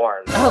our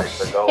dorms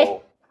to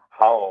go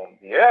home.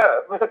 Yeah,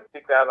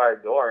 kicked out of our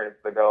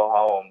dorms to go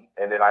home.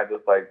 And then I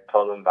just like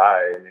told him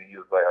bye. And he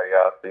was like, oh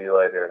yeah, I'll see you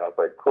later. And I was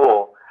like,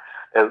 cool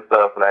and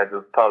stuff. And I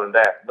just told him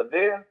that. But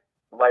then,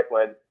 like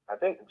when I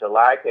think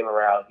July came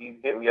around, he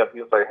hit me up.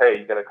 He was like, hey,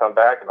 you gonna come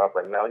back? And I was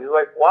like, no. He was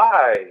like,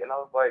 why? And I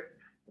was like,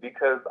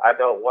 because I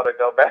don't want to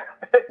go back.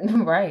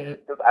 Right.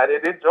 Because I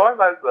didn't enjoy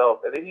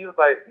myself. And then he was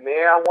like,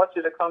 man, I want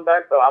you to come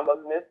back, though. I'm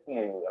going to miss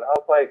you. And I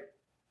was like,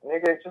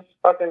 nigga, just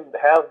fucking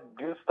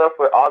do stuff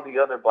with all the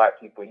other black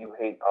people you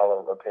hate all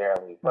of them,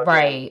 apparently.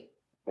 Right.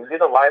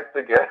 Get a life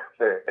together.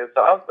 And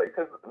so I was like,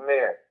 because,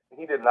 man,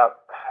 he did not,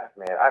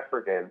 man, I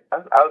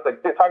was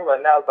like, talking about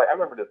it now, I was like, I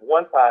remember this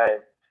one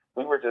time,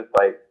 we were just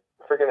like,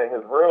 freaking in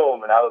his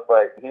room, and I was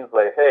like, he was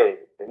like, hey,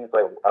 and he's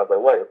like, I was like,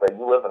 what? It's like,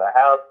 you live in a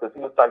house? Because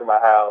he was talking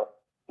about how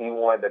he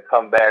wanted to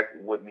come back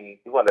with me.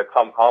 He wanted to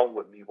come home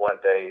with me one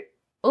day.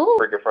 Ooh.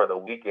 Freaking for the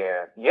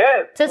weekend.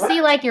 Yes. To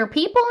see like your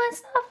people and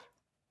stuff?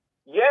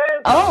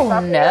 Yes. Oh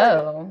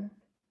no.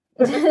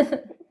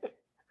 And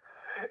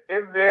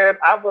then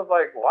I was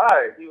like,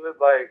 why? He was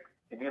like,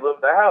 do you live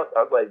in the house?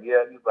 I was like,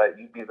 yeah. He's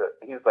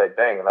like,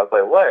 dang. And I was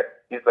like, what?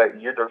 He's like,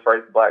 you're the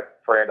first black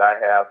friend I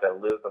have that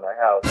lives in a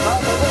house. I was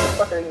like, what the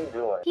fuck are you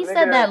doing? He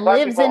said that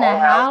lives in a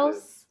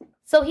house?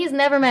 So he's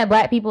never met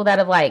black people that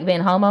have like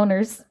been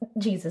homeowners?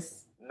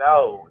 Jesus.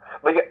 No.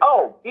 But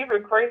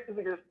even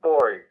crazier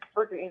story.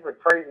 Freaking even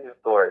crazier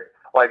story.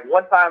 Like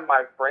one time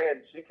my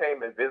friend, she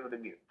came and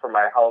visited me from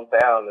my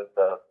hometown and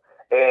stuff.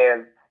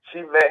 And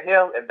she met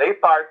him and they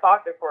started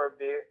talking for a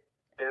bit.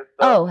 And stuff.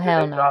 Oh,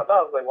 hell no. I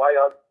was like, why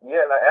y'all?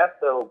 Yeah, and I asked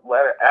her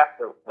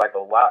after, like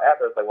a while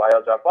after, I was like, why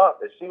y'all drop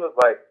off? And she was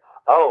like,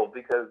 oh,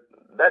 because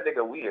that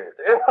nigga weird.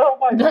 And I'm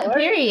like, what?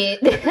 Period.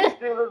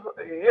 She was,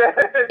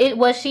 yeah.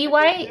 Was she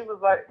white? She was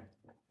like,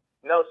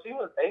 no, she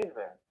was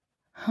Asian.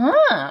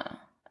 Huh.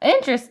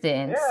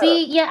 Interesting. Yeah.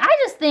 See, yeah, I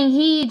just think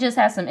he just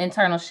has some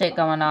internal shit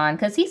going on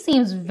because he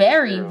seems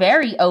very,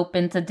 very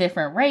open to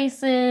different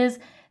races,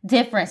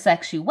 different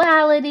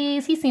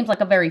sexualities. He seems like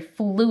a very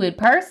fluid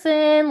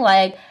person.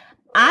 Like,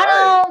 I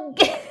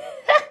don't...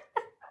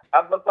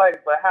 I was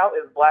like, but how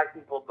is black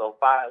people the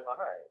fine line?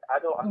 I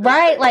don't understand.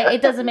 Right, like,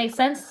 it doesn't make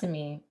sense to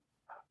me.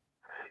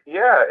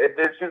 Yeah, and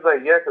then she was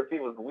like, yeah, because he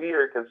was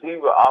weird, because he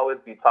would always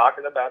be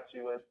talking about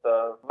you and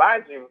stuff.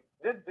 Mind you,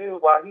 this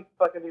dude, while he's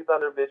fucking these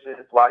other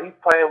bitches, while he's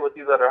playing with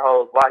these other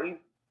hoes, while he's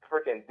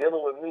freaking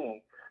dealing with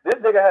me, this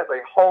nigga has a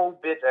whole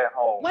bitch at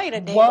home. Wait a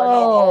day.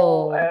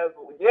 Whoa.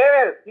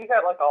 Yes, he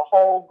had like a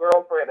whole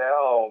girlfriend at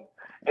home.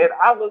 And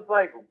I was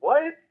like,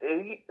 what?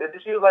 And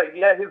she was like,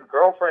 yeah, his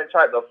girlfriend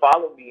tried to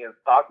follow me and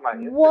stalk my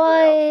Instagram.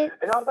 What?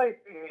 And I was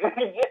like,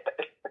 yeah.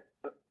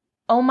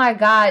 Oh my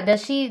God.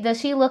 Does she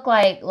look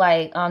like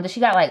does she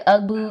got like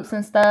Ugg boots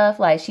and stuff?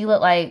 Like she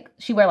look like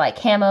she wear like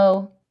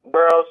camo?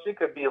 Girl, she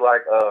could be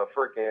like a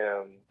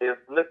freaking, if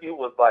Nikki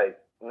was like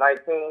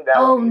 19, that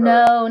oh would be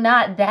no,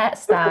 not that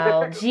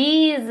style.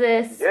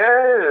 Jesus.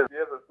 Yes,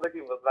 if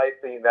Nikki was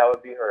 19, that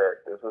would be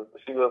her.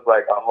 She was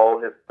like a whole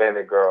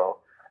Hispanic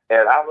girl.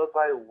 And I was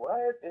like,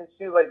 what? And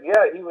she was like,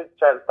 yeah, he was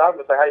trying to stop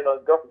me. It's like, how you know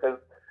his girlfriend? Because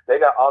they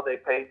got all their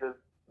pages,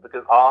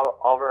 because all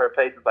over her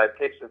pages, like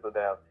pictures of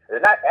them.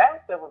 And I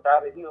asked him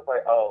about it. He was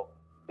like, oh,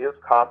 it's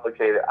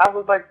complicated. I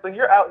was like, so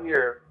you're out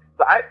here.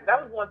 So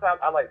that was one time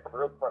I like,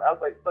 real fun. I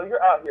was like, so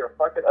you're out here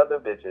fucking other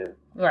bitches.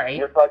 Right.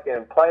 You're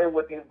fucking playing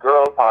with these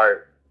girls'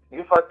 hearts.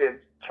 You fucking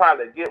trying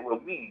to get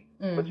with me.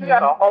 Mm-hmm. But you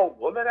got a whole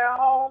woman at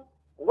home?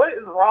 What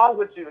is wrong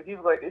with you? He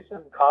was like, it's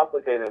just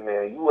complicated,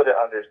 man. You wouldn't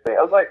understand.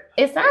 I was like,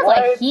 it sounds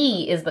like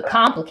he is the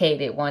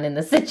complicated one in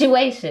the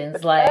situations.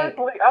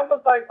 Exactly. Like, I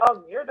was like,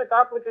 you're the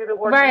complicated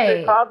one. Right. You've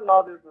been causing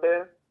all this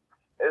mess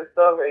and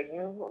stuff, and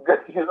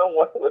you don't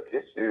want with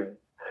issues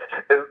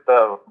and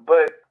stuff.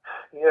 But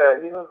yeah,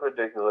 he was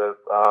ridiculous.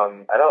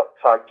 I don't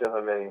talk to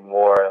him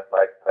anymore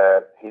like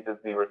that. He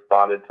just be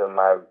responding to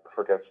my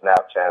freaking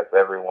Snapchats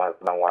every once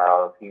in a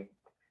while.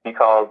 He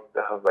calls,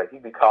 I was like, he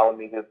be calling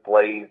me his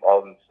slave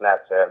on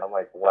Snapchat. And I'm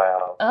like,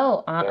 wow.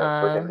 Oh, Can't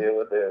freaking deal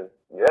with this.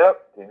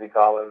 Yep. He be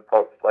calling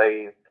folks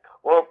slaves.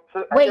 Well,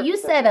 wait, you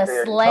said a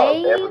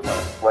slave?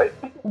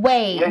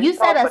 Wait, yeah, you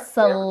said a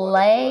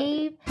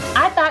slave?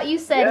 I thought you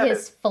said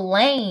his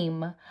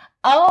flame.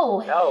 Oh,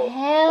 hell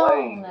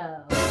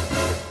no.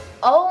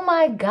 Oh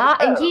my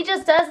God. And he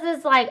just does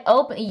this like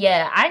open.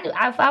 Yeah,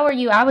 if I were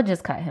you, I would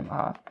just cut him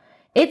off.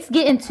 It's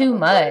getting too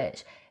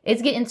much.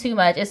 It's getting too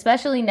much,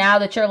 especially now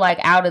that you're like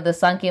out of the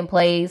sunken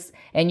place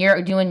and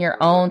you're doing your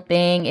own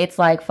thing. It's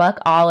like, fuck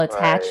all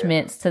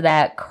attachments to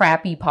that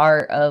crappy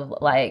part of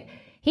like,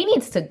 he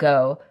needs to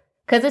go.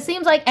 Because it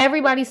seems like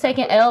everybody's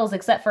taking L's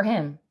except for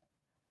him.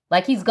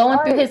 Like, he's going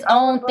through his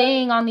own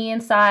thing on the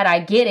inside. I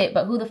get it,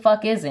 but who the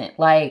fuck isn't?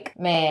 Like,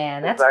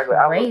 man, that's crazy.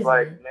 I was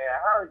like, man,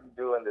 how are you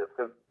doing this?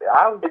 Because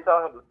I would be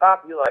telling him to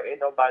stop. You're like, ain't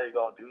nobody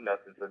going to do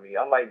nothing to me.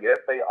 I'm like, yes,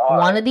 they are.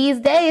 One of these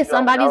days,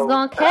 somebody's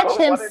going to catch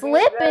him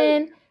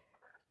slipping.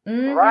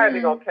 Mm-hmm. Right,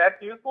 they're going to catch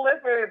you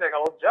slipping. They're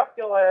going to jump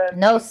your ass.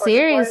 No,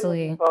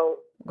 seriously.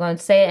 I'm going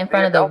to say it in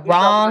front of the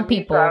wrong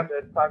people. Trying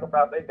to talk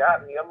about they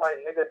got me. I'm like,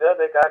 nigga,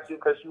 they got you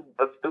because you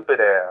a stupid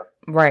ass.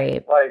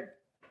 Right. Like,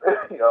 a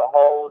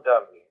whole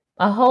dummy.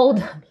 A whole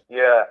dummy.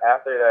 Yeah,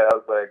 after that, I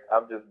was like,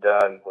 I'm just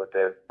done with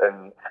this.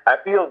 And I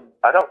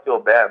don't feel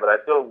bad, but I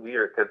feel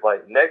weird because,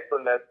 like, next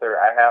semester,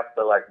 I have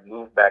to, like,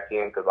 move back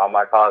in because all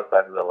my college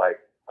classes are like,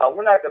 oh,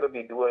 we're not going to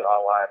be doing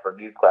online for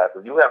these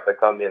classes. You have to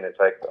come in and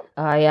take them.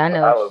 Oh, yeah, I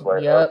know. I was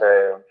like,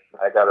 okay,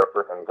 I got to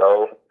freaking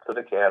go to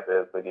the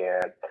campus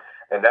again.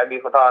 And that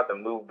means I have to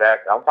move back.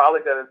 I'm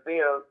probably going to see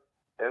him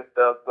and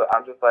stuff, but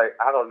I'm just like,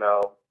 I don't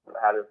know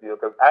how to feel.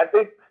 Because I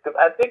think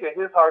in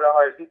his heart of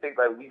hearts, he thinks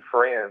like we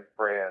friends.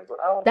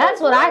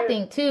 That's what I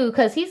think, too,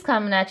 because he's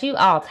coming at you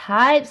all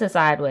types of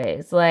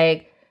sideways.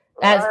 Like,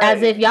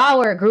 as if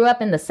y'all grew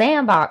up in the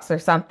sandbox or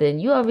something.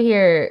 You over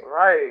here.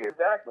 Right,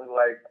 exactly.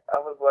 Like, I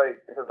was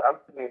like, because I'm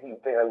thinking he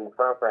thinks like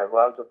we're friends. But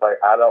I'm just like,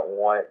 I don't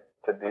want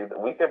to do that.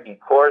 We can be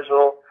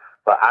cordial,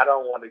 but I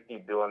don't want to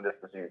keep doing this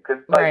with you.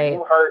 Because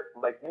you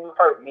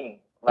hurt me.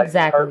 Like,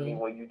 exactly. You hurt me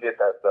when you did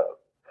that stuff.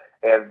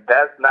 And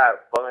that's not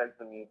fun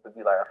to me to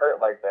be like hurt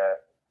like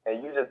that.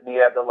 And you just be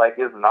acting like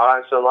it's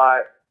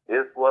nonchalant,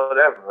 it's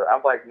whatever.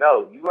 I'm like,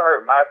 no, you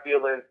hurt my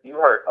feelings, you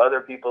hurt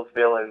other people's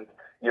feelings,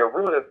 you're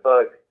rude as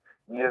fuck,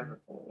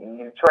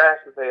 you trash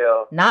as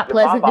hell. Not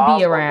pleasant to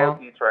be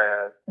around. Low-key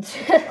trash.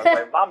 I was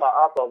like, mama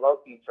also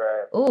low-key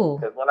trash. Ooh.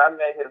 Because when I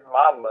met his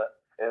mama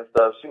and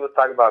stuff, she was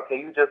talking about, can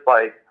you just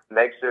like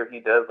make sure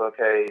he does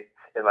okay?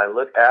 And like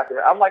look after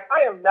him. I'm like,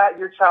 I am not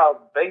your child's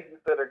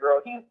babysitter, girl.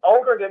 He's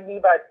older than me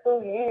by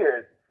 2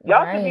 years.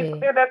 Y'all should be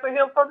saying that to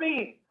him for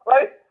me.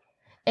 Like,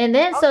 and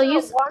then I'm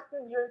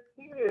watching your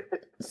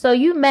kids. So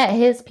you met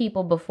his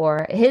people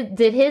before.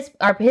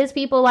 Are his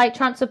people like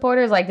Trump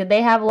supporters? Like, did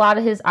they have a lot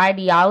of his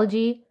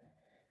ideology?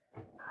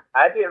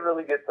 I didn't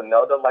really get to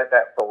know them like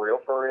that for real.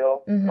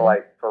 Mm-hmm.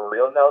 Like for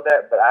real know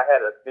that, but I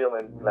had a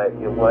feeling like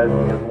it was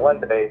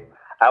one day.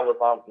 I was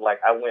on, like,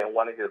 I went in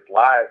one of his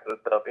lives and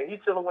stuff, and he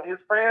chilling with his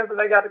friends, and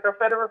they got the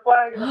Confederate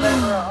flag in the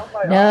background. I'm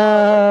like,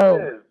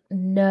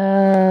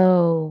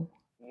 no.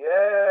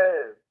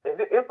 Yes.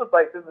 It was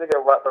like this nigga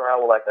walking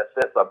around with, like, a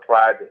sense of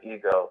pride and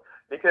ego,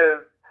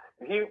 because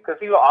he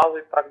will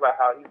always talk about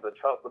how he's a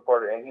Trump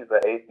supporter, and he's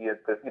an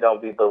atheist, because he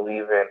don't be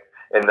believing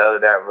in none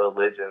of that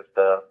religion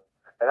stuff.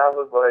 And I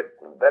was like,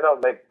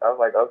 I was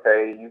like,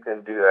 okay, you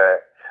can do that.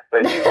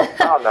 But I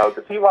don't know,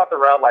 because he walked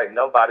around like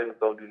nobody was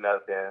going to do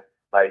nothing.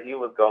 Like, he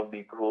was going to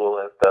be cool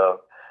and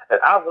stuff. And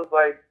I was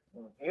like,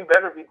 you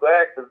better be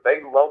glad, because they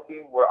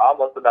low-key were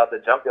almost about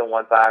to jump in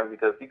one time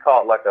because he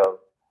called, like,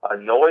 a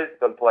noise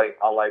complaint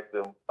on, like,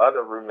 the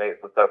other roommates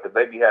and stuff, because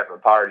they be having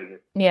parties.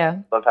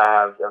 Yeah.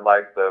 Sometimes in,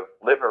 like, the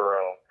living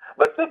room.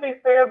 But to be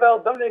fair,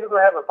 though, them niggas were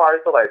having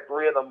parties till, like,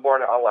 3 in the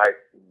morning on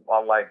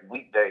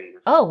weekdays.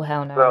 Oh,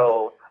 hell no.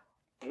 So,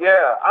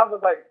 yeah, I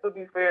was like, to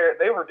be fair,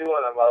 they were doing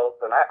the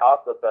most, and I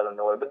also felt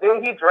annoyed. But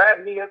then he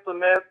dragged me into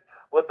mess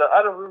with the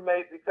other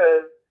roommate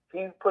because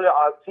he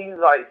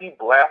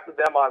blasted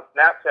them on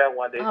Snapchat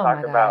one day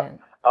talking about,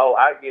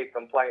 I get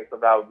complaints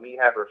about me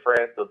having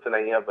friends till 10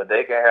 a.m., but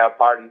they can have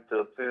parties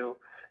till 2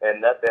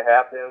 and nothing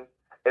happens.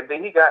 And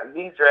then he got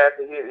me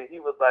dragged in here, and he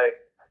was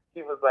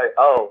like,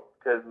 oh,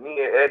 because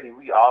me and Eddie,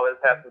 we always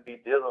have to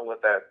be dealing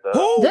with that stuff.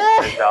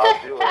 And y'all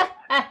do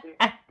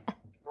it.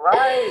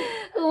 Right.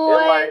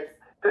 What?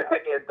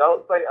 And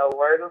don't say a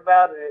word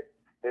about it.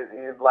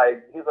 He's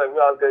like, we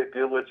always gotta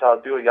deal with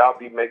y'all do, and y'all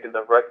be making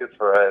the ruckus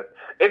for us.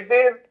 And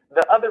then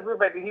the other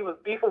roommate that he was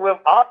beefing with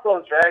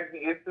also dragged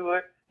me into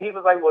it. He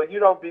was like, well, you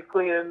don't be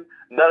cleaning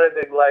none of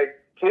the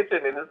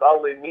kitchen, and it's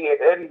only me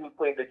and Eddie who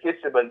clean the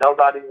kitchen, but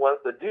nobody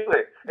wants to do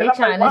it. And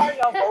why are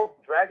y'all both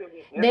dragging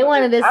me into They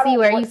wanted to see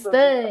where you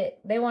stood.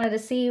 They wanted to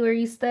see where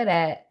you stood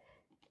at.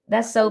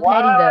 That's so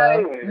petty,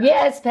 though.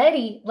 Yeah, it's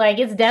petty. Like,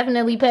 it's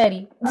definitely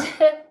petty.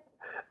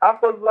 I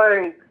was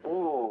like,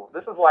 ooh,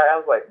 this is why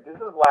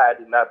I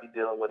did not be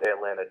dealing with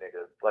Atlanta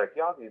niggas. Like,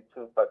 y'all be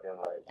too fucking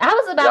I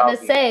was about to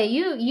say,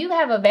 you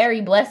have a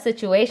very blessed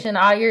situation.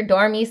 All your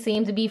dormies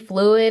seem to be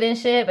fluid and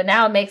shit, but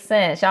now it makes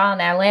sense. Y'all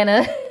in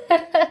Atlanta.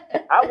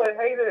 I would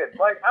hate it.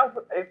 Like,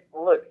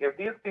 look, if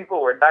these people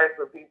were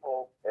nicer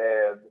people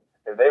and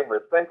if they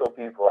were single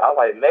people, I'm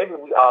like, maybe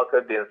we all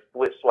could have been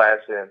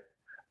switch-swashing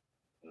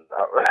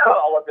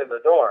all up in the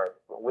dorm.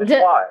 With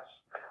wash.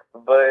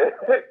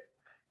 But...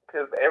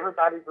 because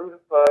everybody rude as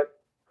fuck.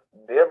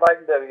 They're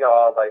like that,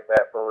 y'all like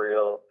that for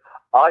real.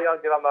 All y'all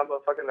get on my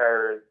motherfucking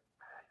nerves.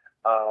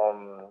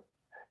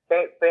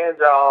 Can't stand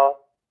y'all.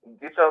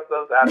 Get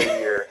yourselves out of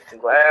here. I'm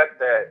glad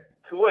that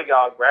 2 of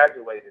y'all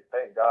graduated,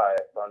 thank God.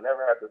 So I'll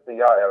never have to see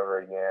y'all ever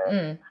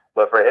again.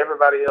 But for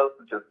everybody else,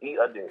 just eat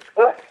a dick.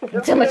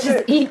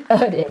 just eat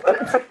a dick.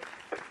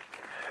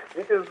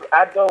 Because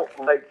I don't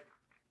like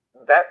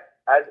that.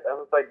 I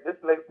was like, this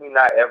makes me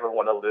not ever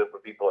want to live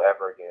with people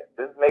ever again.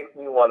 This makes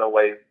me want to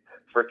waste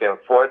freaking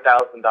 $4,000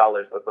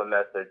 a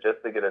semester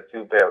just to get a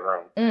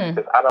 2-bedroom.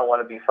 Because I don't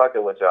want to be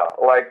fucking with y'all.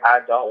 Like,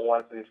 I don't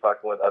want to be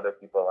fucking with other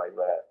people like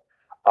that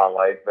on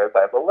like that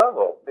type of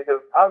level.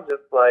 Because I'm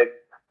just like,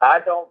 I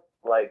don't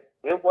like.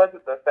 It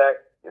wasn't the fact.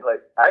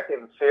 Like, I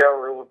can share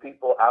a room with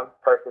people. I'm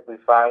perfectly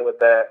fine with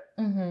that.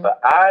 But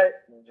I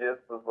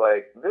just was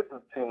like, this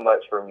is too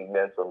much for me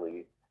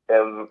mentally.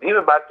 And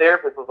even my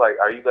therapist was like,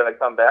 are you going to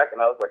come back?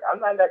 And I was like, I'm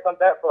not going to come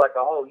back for like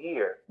a whole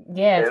year.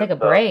 Yeah, and take a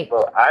break.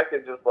 So I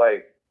could just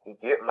like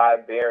get my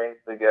bearings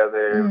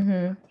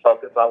together,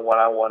 focus on what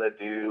I want to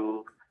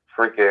do,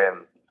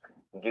 freaking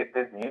get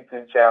this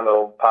YouTube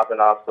channel popping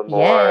off some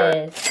more,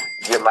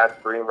 get my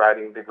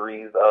screenwriting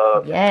degrees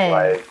up,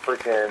 like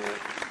freaking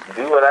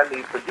do what I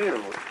need to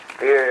do.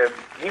 And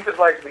even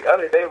like the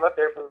other day, my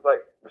therapist was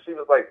like, she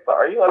was like, so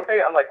are you okay?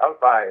 I'm like, I'm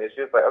fine. And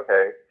she was like,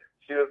 okay.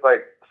 She was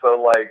like, so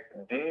like,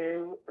 do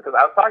you, because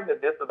I was talking to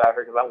this about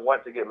her because I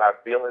wanted to get my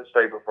feelings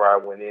straight before I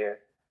went in.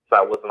 So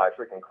I wasn't like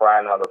freaking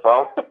crying on the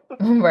phone.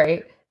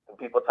 Right. And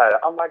people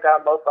titled, oh my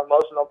God, most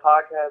emotional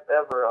podcast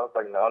ever. I was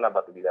like, no, I'm not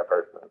about to be that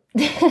person.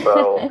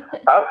 So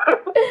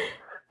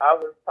I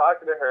was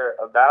talking to her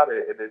about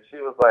it, and then she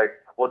was like,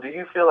 well, do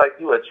you feel like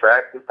you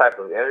attract this type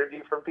of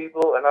energy from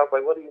people? And I was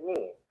like, what do you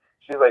mean?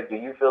 She's like, do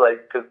you feel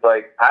like, because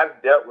like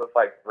I've dealt with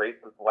like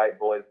racist white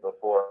boys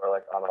before,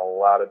 like on a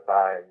lot of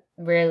times.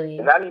 Really?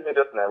 And not even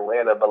just in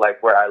Atlanta, but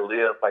like where I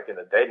live, like in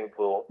the dating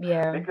pool.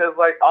 Yeah. Because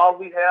like all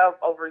we have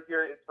over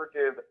here is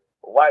freaking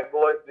white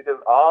boys, because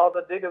all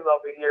the niggas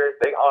over here,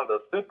 they on the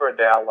super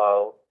down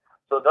low.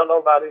 So don't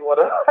nobody want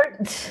to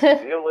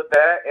like deal with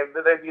that. And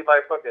then they be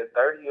like fucking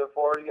 30 or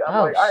 40.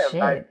 I'm like, I am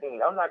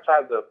 19. I'm not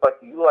trying to fuck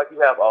you. You like you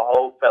have a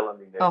whole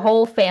felony. Nigga. A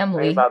whole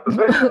family.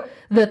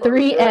 The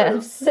 3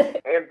 Fs.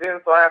 And then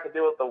so I have to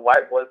deal with the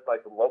white boys,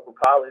 like the local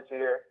college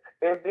here.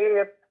 And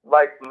then,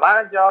 like,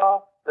 mind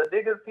y'all, the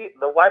niggas,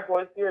 the white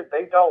boys here,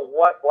 they don't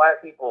want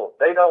black people.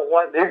 They don't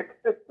want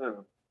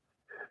niggas.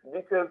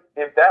 Because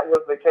if that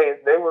was the case,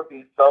 there would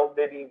be so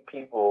many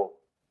people.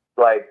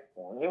 Like,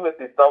 you would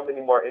see so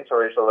many more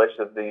interracial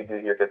relationships than you do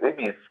here, because it'd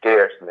be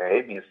scarce, man.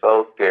 It'd be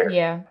so scarce.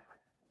 Yeah.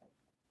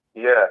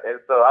 Yeah, and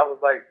so I was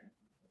like,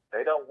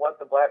 they don't want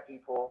the black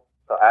people.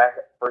 So I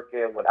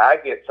freaking, when I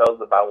get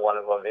chosen by one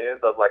of them, it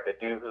ends up like a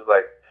dude who's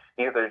like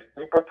either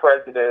super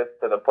prejudiced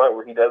to the point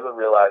where he doesn't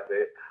realize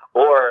it,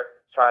 or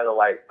trying to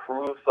like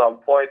prove some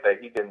point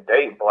that he can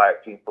date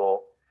black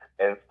people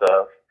and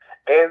stuff.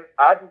 And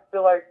I just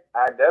feel like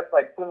that's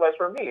like too much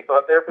for me. So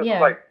a therapist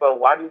was like, so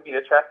why do you be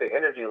attracted to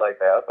energy like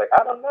that? I was like,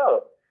 I don't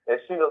know. And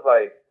she was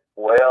like,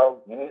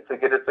 well, you need to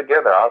get it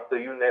together. I'll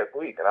see you next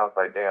week. And I was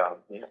like, damn,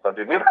 you just don't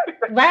do me like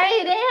that.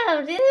 Right,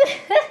 damn,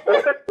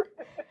 dude.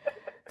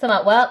 So I'm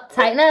like, well,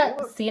 tighten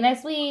up. See you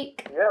next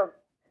week. Yeah.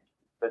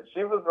 But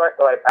she was right.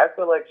 Like, I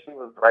feel like she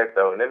was right,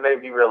 though. And it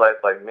made me realize,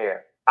 like, man,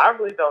 I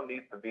really don't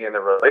need to be in a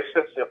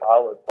relationship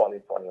all of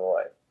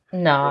 2021.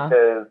 No.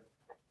 Because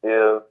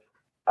if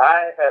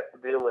I had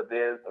to deal with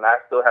this, and I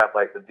still have,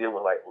 like, to deal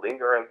with, like,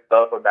 lingering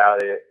stuff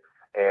about it,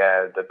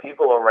 and the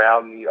people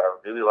around me are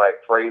really,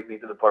 like, crazy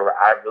to the point where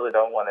I really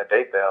don't want to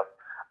date them,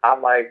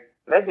 I'm like,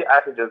 maybe I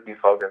should just be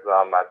focused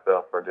on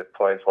myself for this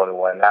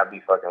 2021, not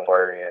be fucking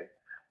worrying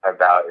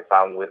about if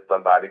I'm with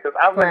somebody. Because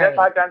I was, that's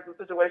how I got into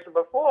the situation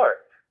before.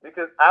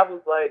 Because I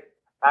was like,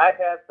 I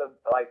had to,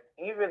 like,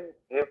 even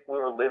if we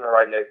were living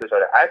right next to each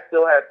other, I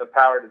still had the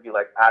power to be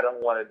like, I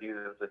don't want to do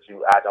this with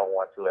you. I don't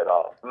want to at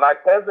all. My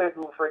cousin,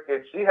 who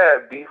freaking, she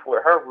had beef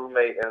with her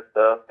roommate and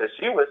stuff, that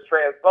she was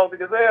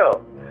transphobic as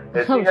hell.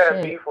 And she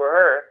had beef with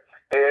her,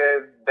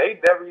 and they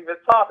never even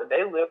talked. And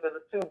they lived in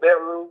a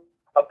 2-bedroom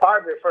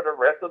apartment for the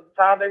rest of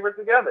the time they were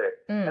together.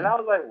 And I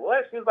was like,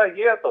 what? She was like,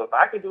 yeah, so if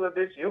I can do it,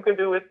 bitch, you can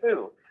do it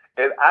too.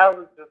 And I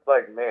was just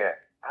like, man,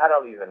 I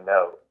don't even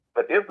know.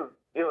 But it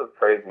was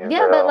crazy.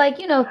 Yeah, but like,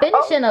 you know,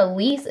 finishing a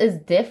lease is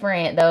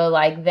different though,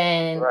 like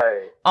than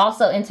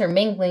also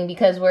intermingling,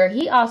 because where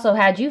he also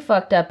had you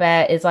fucked up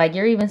at is like,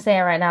 you're even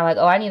saying right now, like,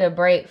 oh, I need a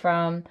break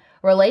from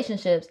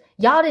relationships.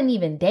 Y'all didn't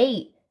even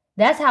date.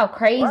 That's how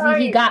crazy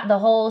he got the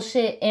whole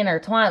shit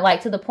intertwined,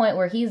 like to the point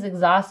where he's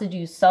exhausted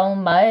you so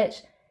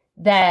much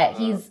that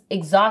he's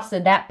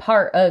exhausted that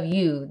part of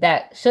you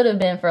that should have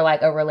been for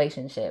like a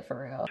relationship,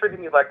 for real.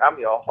 Treating me like I'm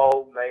your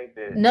whole main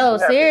bitch. No,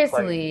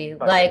 seriously,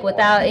 like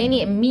without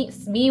any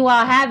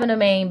meanwhile having a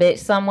main bitch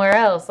somewhere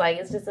else, like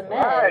it's just a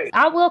mess.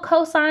 I will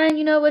co-sign,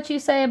 you know, what you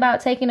say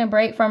about taking a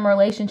break from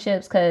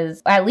relationships,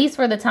 because at least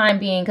for the time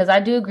being, because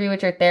I do agree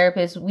with your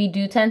therapist, we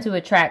do tend to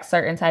attract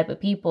certain type of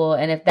people,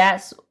 and if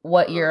that's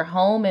what your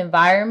home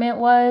environment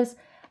was,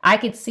 I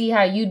could see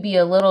how you'd be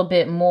a little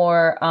bit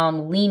more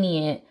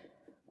lenient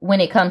when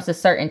it comes to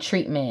certain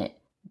treatment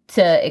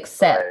to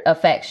accept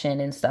affection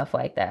and stuff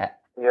like that.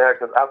 Yeah,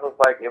 because I was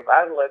like,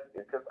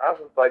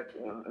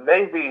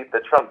 maybe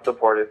the Trump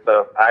supported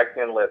stuff I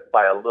can let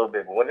slide a little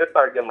bit, but when it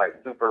started getting like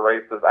super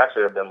racist, I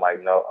should have been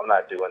like, no, I'm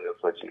not doing this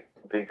with you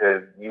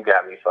because you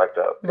got me fucked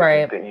up.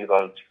 Right. You think you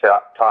gonna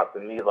talk to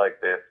me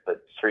like this,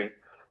 but treat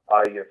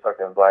all your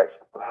fucking blacks?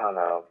 I don't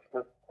know.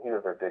 He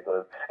was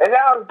ridiculous. And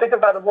now I was thinking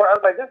about it more. I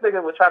was like, this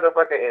nigga was trying to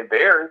fucking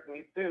embarrass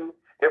me too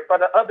in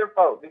front of other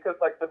folks because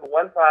like this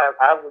one time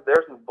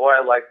there's this boy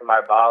I liked in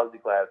my biology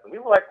class, and we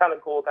were like kind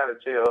of cool, kind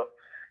of chill.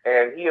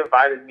 And he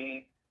invited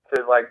me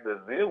to like the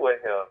zoo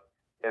with him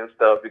and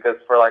stuff because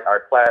for like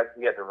our class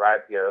we had to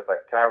ride together. I was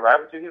like, can I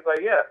ride with you? He's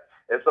like, yeah.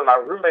 And so my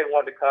roommate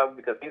wanted to come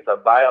because he's a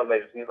bio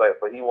major. He's like,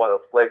 so he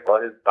wanted to flex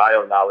all his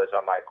bio knowledge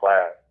on my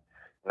class.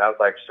 And I was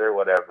like, sure,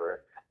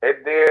 whatever. And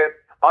then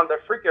on the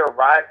freaking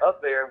ride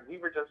up there, we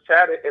were just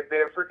chatting, and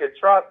then freaking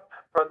Trump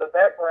from the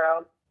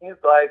background, he's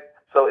like,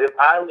 so if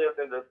I lived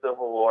in the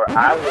Civil War,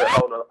 I would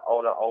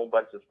own a whole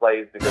bunch of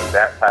slaves because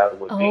that's how it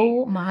would be.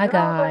 Oh my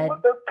God. Like,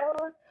 what the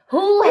fuck?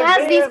 Who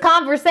has these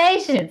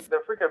conversations?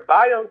 The freaking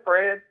bio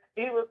friend,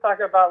 he was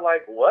talking about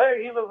like, what?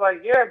 He was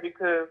like, yeah,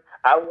 because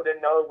I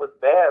wouldn't know it was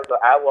bad, so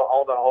I will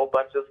own a whole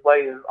bunch of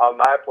slaves on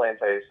my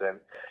plantation.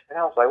 And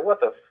I was like, what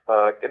the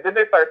fuck? And then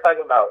they started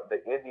talking about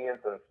the Indians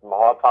and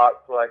smallpox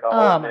for like a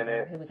whole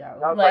minute. Here we go.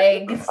 And I was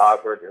like, this is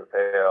awkward as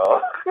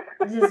hell.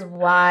 This is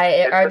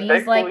why. Are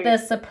these like the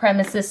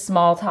supremacist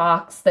small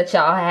talks that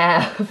y'all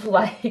have?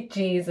 Like,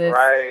 Jesus.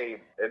 Right.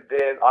 And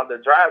then on the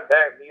drive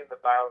back, me and the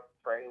bio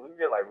friend, we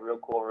get like real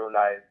cool, real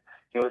nice.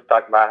 He was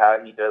talking about how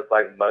he does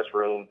like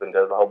mushrooms and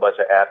does a whole bunch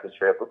of acid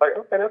trips. I was like,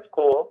 okay, that's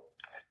cool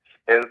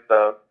and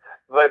stuff.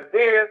 But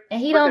then, and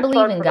he don't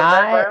believe in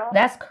God.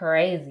 That's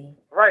crazy.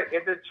 Right.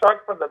 And the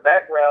truck from the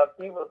background,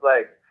 he was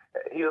like,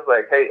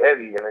 hey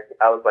Eddie, and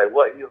I was like,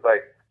 what? He was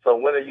like, so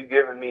when are you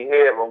giving me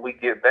head when we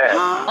get back?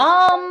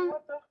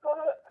 What the fuck?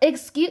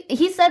 Excuse?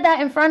 He said that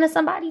in front of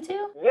somebody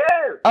too?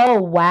 Yes.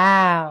 Oh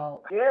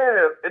wow.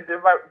 Yes. And then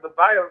the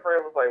bio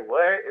friend was like,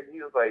 what? And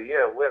he was like,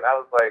 yeah, when? I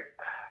was like,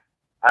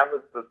 I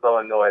was just so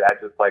annoyed. I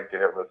just like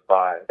didn't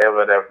respond and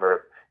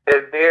whatever.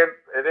 And then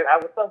I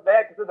was so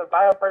bad because the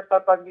bio friend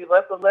started talking to me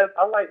less and less.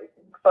 I'm like,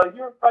 so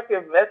you're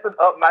fucking messing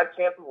up my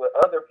chances with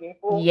other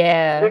people?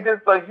 Yeah. Because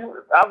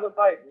I was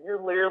like,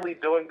 you're literally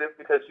doing this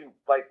because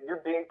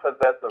you're being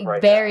possessive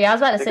right now. I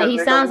was about to say, he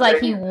sounds like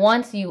he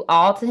wants you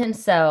all to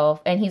himself,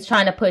 and he's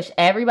trying to push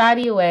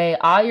everybody away.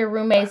 All your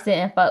roommates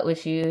didn't fuck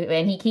with you,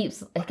 and he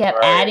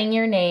kept adding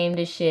your name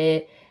to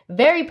shit.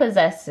 Very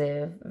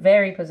possessive.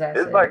 Very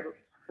possessive. It's like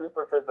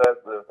super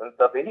possessive and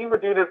stuff. And he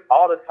would do this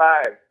all the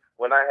time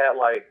when I had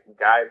like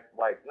guys,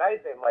 like not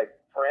even like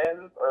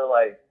friends or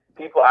like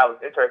people I was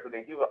interested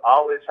in. He would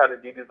always try to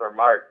do these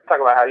remarks,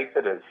 talking about how he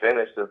couldn't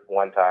finish this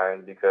one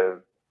time because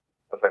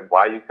I was like,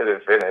 why you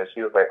couldn't finish?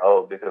 He was like,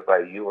 oh, because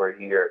like you were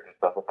here and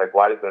stuff. I was like,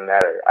 why does it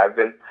matter? I've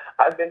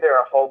been there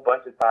a whole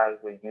bunch of times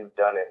when you've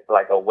done it,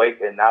 like awake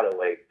and not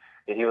awake.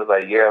 And he was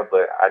like, yeah,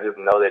 but I just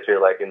know that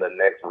you're like in the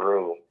next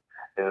room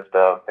and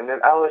stuff. And then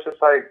I was just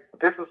like,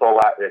 this is a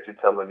lot that you're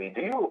telling me.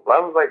 I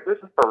was like,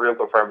 this is for real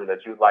confirming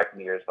that you like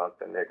me or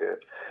something, nigga.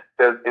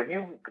 Because if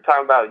you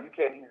talking about you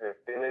can't even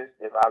finish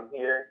if I'm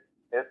here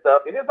and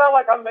stuff, and it's not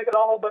like I'm making a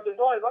whole bunch of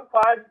noise. I'm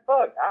fine as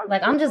fuck.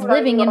 I'm just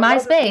living in my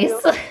space.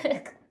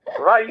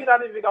 Right, you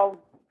ain't even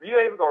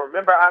gonna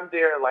remember I'm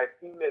there in like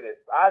 2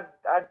 minutes. I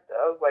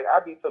was like,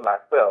 I be to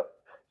myself.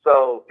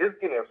 So it's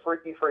getting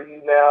freaky for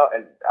you now,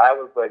 and I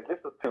was like, this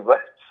is too much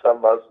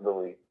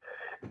emotionally.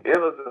 It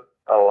was just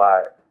a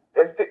lot.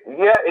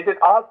 It did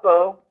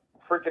also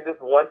freaking this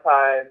one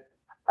time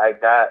I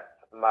got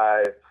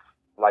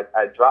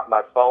I dropped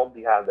my phone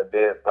behind the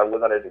bed, so I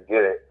went under to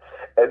get it.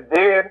 And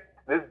then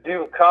this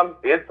dude comes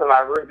into my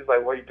room, he's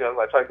like, what are you doing? I'm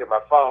like, trying to get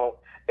my phone.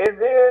 And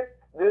then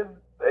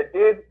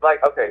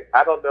okay,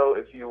 I don't know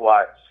if you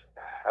watch.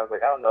 I was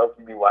like, I don't know if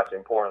you be watching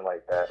porn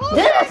like that.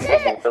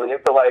 I'm really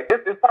into like,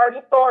 it's part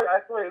of the story. I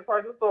swear, it's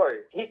part of the story.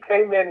 He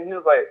came in and he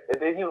was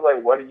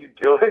like, what are you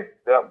doing,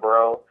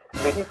 bro?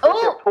 And then he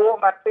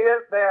pulled my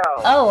pants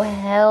down. Oh,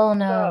 hell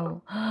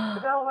no.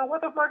 And I was like,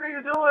 what the fuck are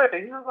you doing?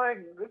 And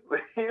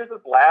he was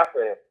just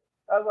laughing.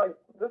 I was like,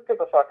 just get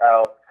the fuck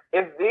out.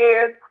 And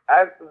then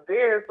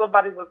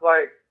somebody was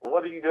like,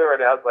 what are you doing right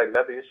now? I was like,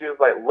 nothing. And she was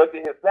like, look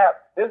at his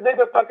snap. This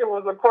nigga fucking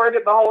was recording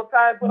it the whole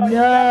time.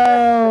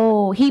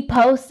 No, he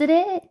posted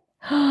it?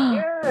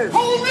 Yes.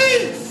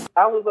 Police!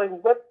 I was like,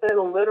 what the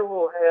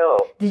literal hell?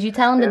 Did you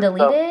tell him to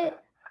delete it?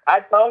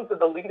 I told him to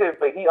delete it,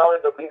 but he only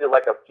deleted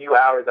like a few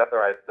hours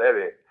after I said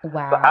it.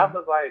 Wow. So I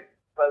was like,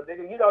 but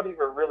nigga, you don't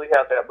even really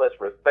have that much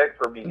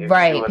respect for me.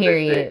 Right,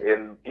 period.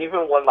 And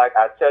even when like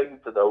I tell you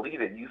to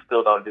delete it, you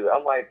still don't do it.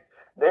 I'm like,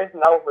 there's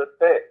no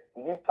respect.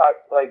 You talk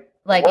like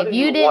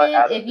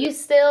if you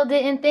still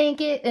didn't think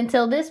it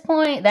until this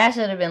point, that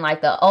should have been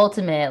like the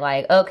ultimate,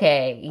 like,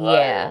 okay,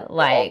 yeah,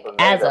 like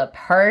as a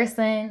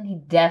person, he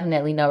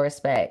definitely no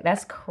respect.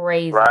 That's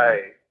crazy.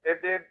 Right. And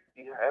then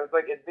it was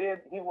like, and then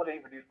he wouldn't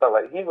even do stuff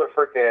like, he would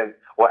freaking,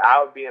 when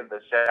I would be in the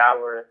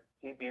shower,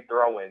 he'd be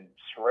throwing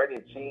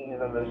shredded cheese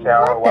in the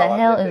shower. What the while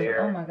hell I'm in is,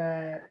 there. oh my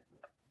God.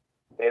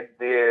 And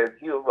then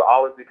he would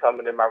always be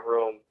coming in my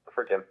room,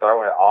 freaking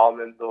throwing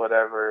almonds or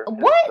whatever.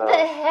 What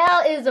the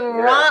hell is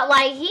wrong?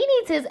 Like, he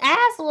needs his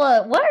ass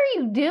whooped. What are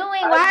you doing?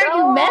 Why are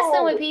you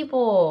messing with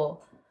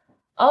people?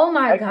 Oh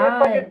my God. I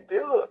can't fucking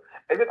do it.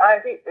 And then I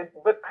think,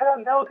 but I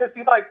don't know, because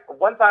he, like,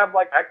 one time,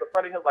 like, I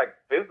confronted him, like,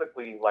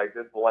 physically, like,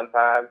 this one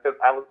time, because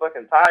I was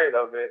fucking tired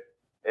of it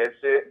and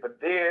shit.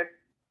 But then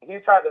he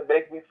tried to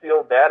make me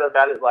feel bad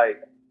about it, like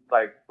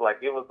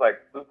it was, like,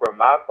 super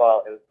my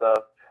fault and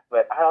stuff.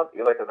 But I don't,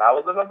 like, because I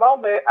was in the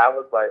moment, I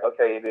was like,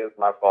 okay, it is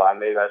my fault.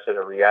 Maybe I should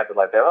have reacted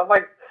like that. I was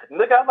like,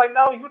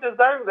 no, you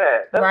deserve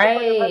that. That's right.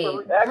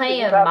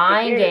 Playing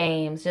mind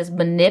games, just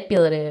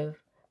manipulative.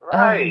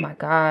 Right. Oh my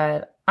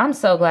God. I'm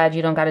so glad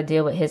you don't got to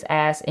deal with his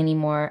ass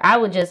anymore. I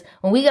would just,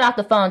 when we get off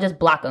the phone, just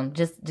block him.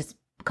 Just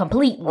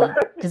completely.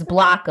 Just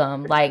block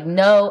him. Like,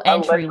 no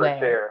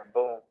entryway.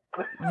 Boom.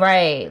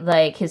 Right.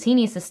 Like, because he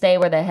needs to stay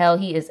where the hell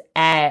he is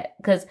at.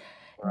 Because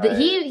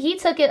he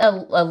took it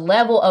a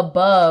level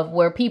above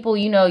where people,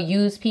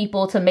 use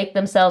people to make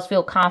themselves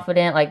feel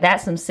confident. Like,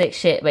 that's some sick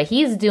shit. But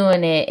he's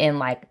doing it in,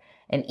 like,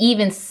 an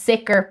even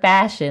sicker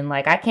fashion.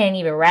 Like, I can't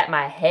even wrap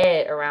my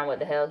head around what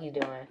the hell he's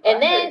doing.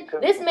 And then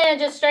this man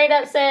just straight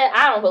up said,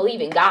 I don't believe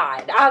in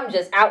God. I'm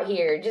just out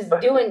here just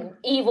doing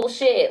evil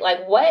shit.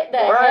 Like, what the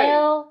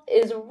hell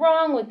is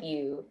wrong with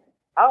you?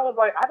 I was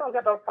like, I don't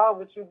got no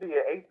problem with you being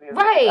atheist.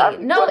 Right.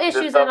 No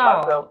issues at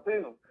all.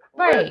 Too.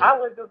 Right. But I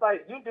was just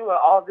like, you doing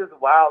all this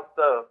wild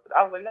stuff.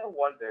 I was like, no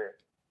wonder.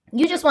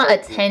 You just want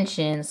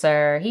attention,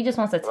 sir. He just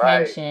wants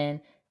attention.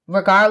 Right.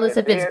 Regardless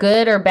if it's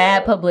good or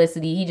bad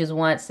publicity, he just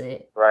wants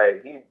it.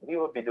 Right. He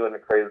would be doing the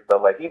crazy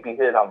stuff. Like, he'd be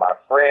hitting on my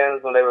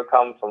friends when they would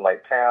come from,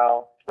 like,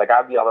 town. Like,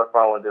 I'd be on the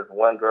phone with this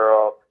one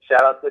girl.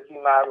 Shout out to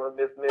Kimira,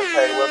 Miss,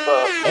 hey, what's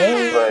up?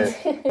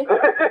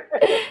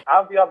 But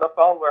I'll be on the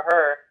phone with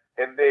her,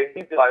 and then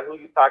he'd be like, who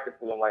you talking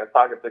to? I'm like, I'm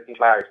talking to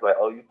Kimira. She's like,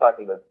 oh, you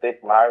talking to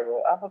Thick Myra?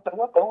 I was like,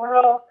 what the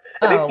world?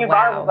 And then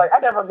Kimira was like, I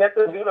never met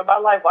this dude in my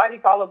life. Why he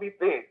calling me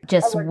Thick?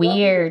 Just like,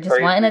 weird.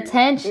 Just wanting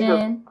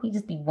attention. He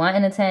just be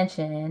wanting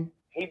attention.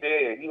 He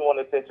did. He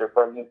wanted attention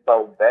from you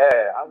so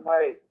bad. I'm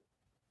like,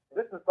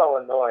 this is so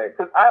annoying.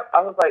 Because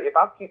I was like, if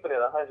I'm keeping it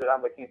 100, I'm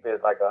going to keep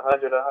it like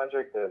 100,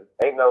 because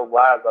ain't no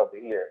lies over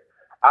here.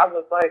 I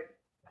was like,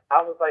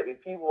 if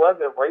he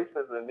wasn't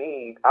racist and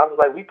mean, I was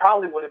like, we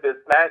probably would have been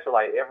smashing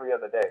like every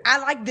other day. I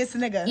like this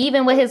nigga.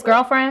 Even with his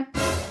girlfriend?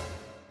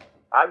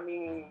 I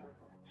mean,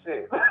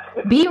 shit.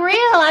 Be real.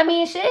 I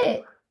mean,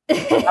 shit.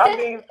 I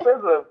mean,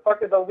 SZA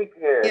fucking don't be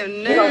here. I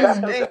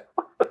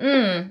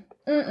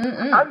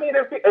mean,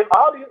 if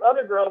all these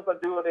other girls are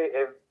doing it,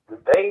 if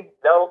they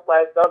don't,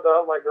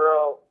 I'm like,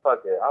 girl,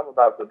 fuck it. I'm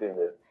about to do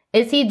this.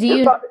 Is he?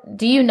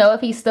 Do you know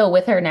if he's still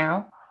with her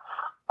now?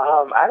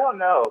 I don't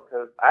know,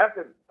 because I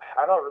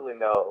don't really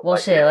know. Well,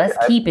 like, shit, let's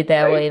keep it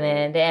that way,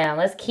 then. Damn,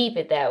 let's keep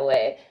it that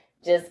way.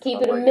 Just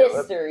keep it a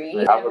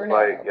mystery. I was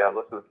like,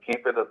 let's just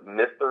keep it a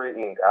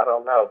mystery ink. I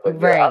don't know.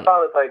 But I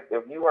thought it's like,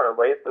 if you weren't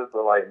racist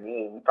or like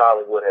me, you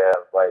probably would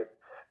have, like,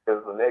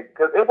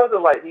 because it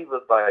wasn't like he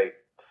was like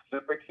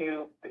super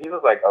cute. He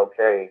was like,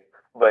 okay.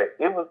 But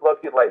it was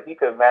lucky, like, he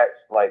could match,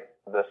 like,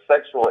 the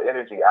sexual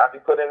energy I'd be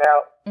putting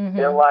out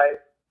in life.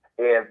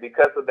 And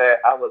because of that,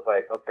 I was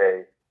like,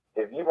 okay,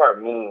 if you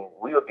weren't mean,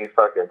 we would be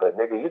fucking. But,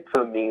 nigga, you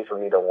too mean for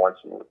me to want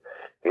you.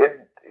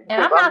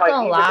 And I'm not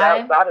going to lie.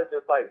 Outside of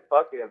just, like,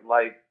 fucking,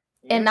 like...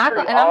 I'm not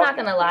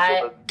going to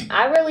lie.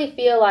 I really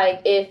feel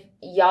like if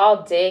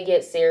y'all did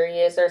get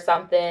serious or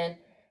something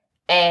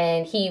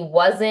and he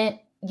wasn't,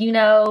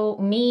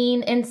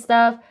 mean and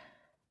stuff,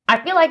 I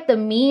feel like the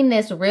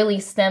meanness really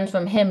stems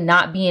from him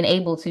not being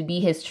able to be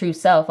his true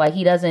self. Like,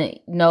 he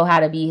doesn't know how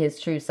to be his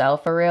true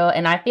self for real.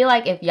 And I feel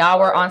like if y'all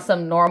were on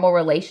some normal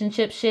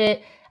relationship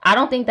shit, I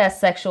don't think that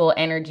sexual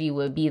energy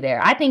would be there.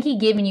 I think he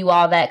giving you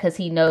all that because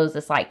he knows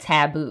it's like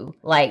taboo.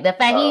 Like, the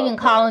fact he even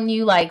calling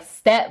you like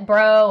step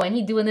bro and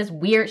he doing this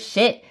weird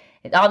shit,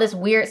 all this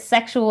weird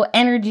sexual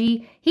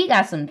energy. He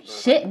got some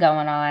shit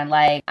going on.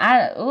 Like,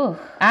 I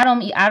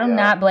do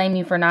not blame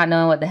you for not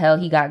knowing what the hell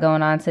he got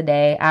going on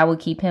today. I would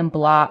keep him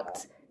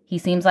blocked. He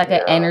seems like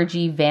an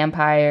energy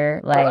vampire.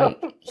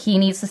 Like, he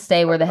needs to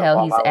stay where the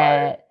hell he's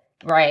at.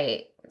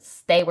 Right.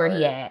 Stay where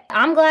he at.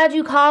 I'm glad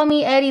you called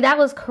me, Eddie. That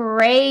was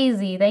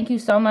crazy. Thank you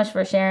so much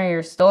for sharing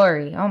your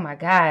story. Oh my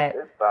God.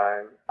 It's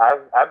fine.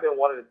 I've been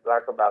wanting to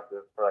talk about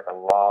this for like a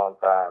long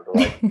time. But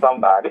like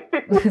somebody.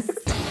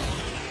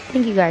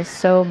 Thank you guys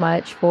so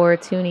much for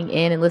tuning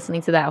in and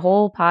listening to that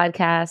whole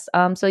podcast.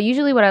 So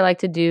usually what I like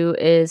to do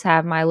is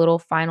have my little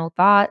final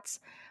thoughts.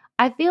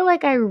 I feel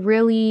like I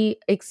really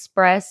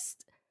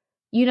expressed,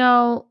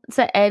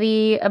 to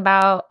Eddie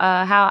about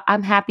how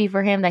I'm happy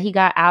for him that he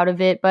got out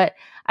of it. But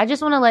I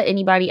just want to let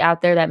anybody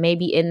out there that may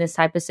be in this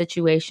type of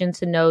situation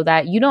to know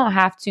that you don't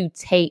have to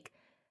take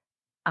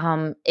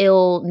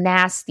ill,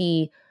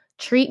 nasty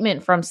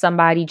treatment from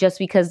somebody just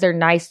because they're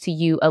nice to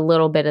you a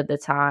little bit of the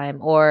time,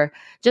 or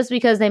just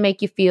because they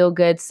make you feel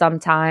good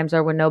sometimes,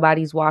 or when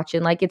nobody's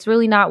watching. Like, it's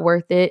really not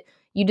worth it.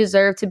 You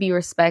deserve to be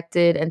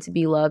respected and to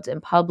be loved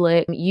in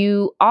public.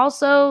 You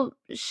also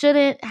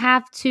shouldn't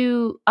have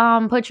to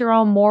put your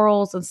own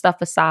morals and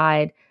stuff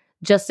aside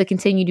just to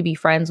continue to be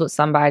friends with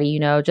somebody, you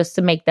know, just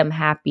to make them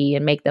happy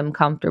and make them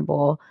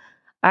comfortable.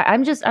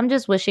 I'm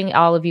just wishing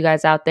all of you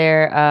guys out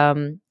there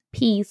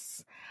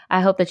peace.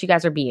 I hope that you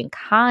guys are being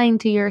kind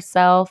to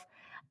yourself.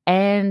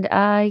 And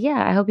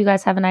yeah, I hope you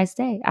guys have a nice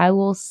day. I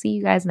will see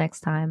you guys next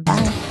time.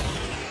 Bye.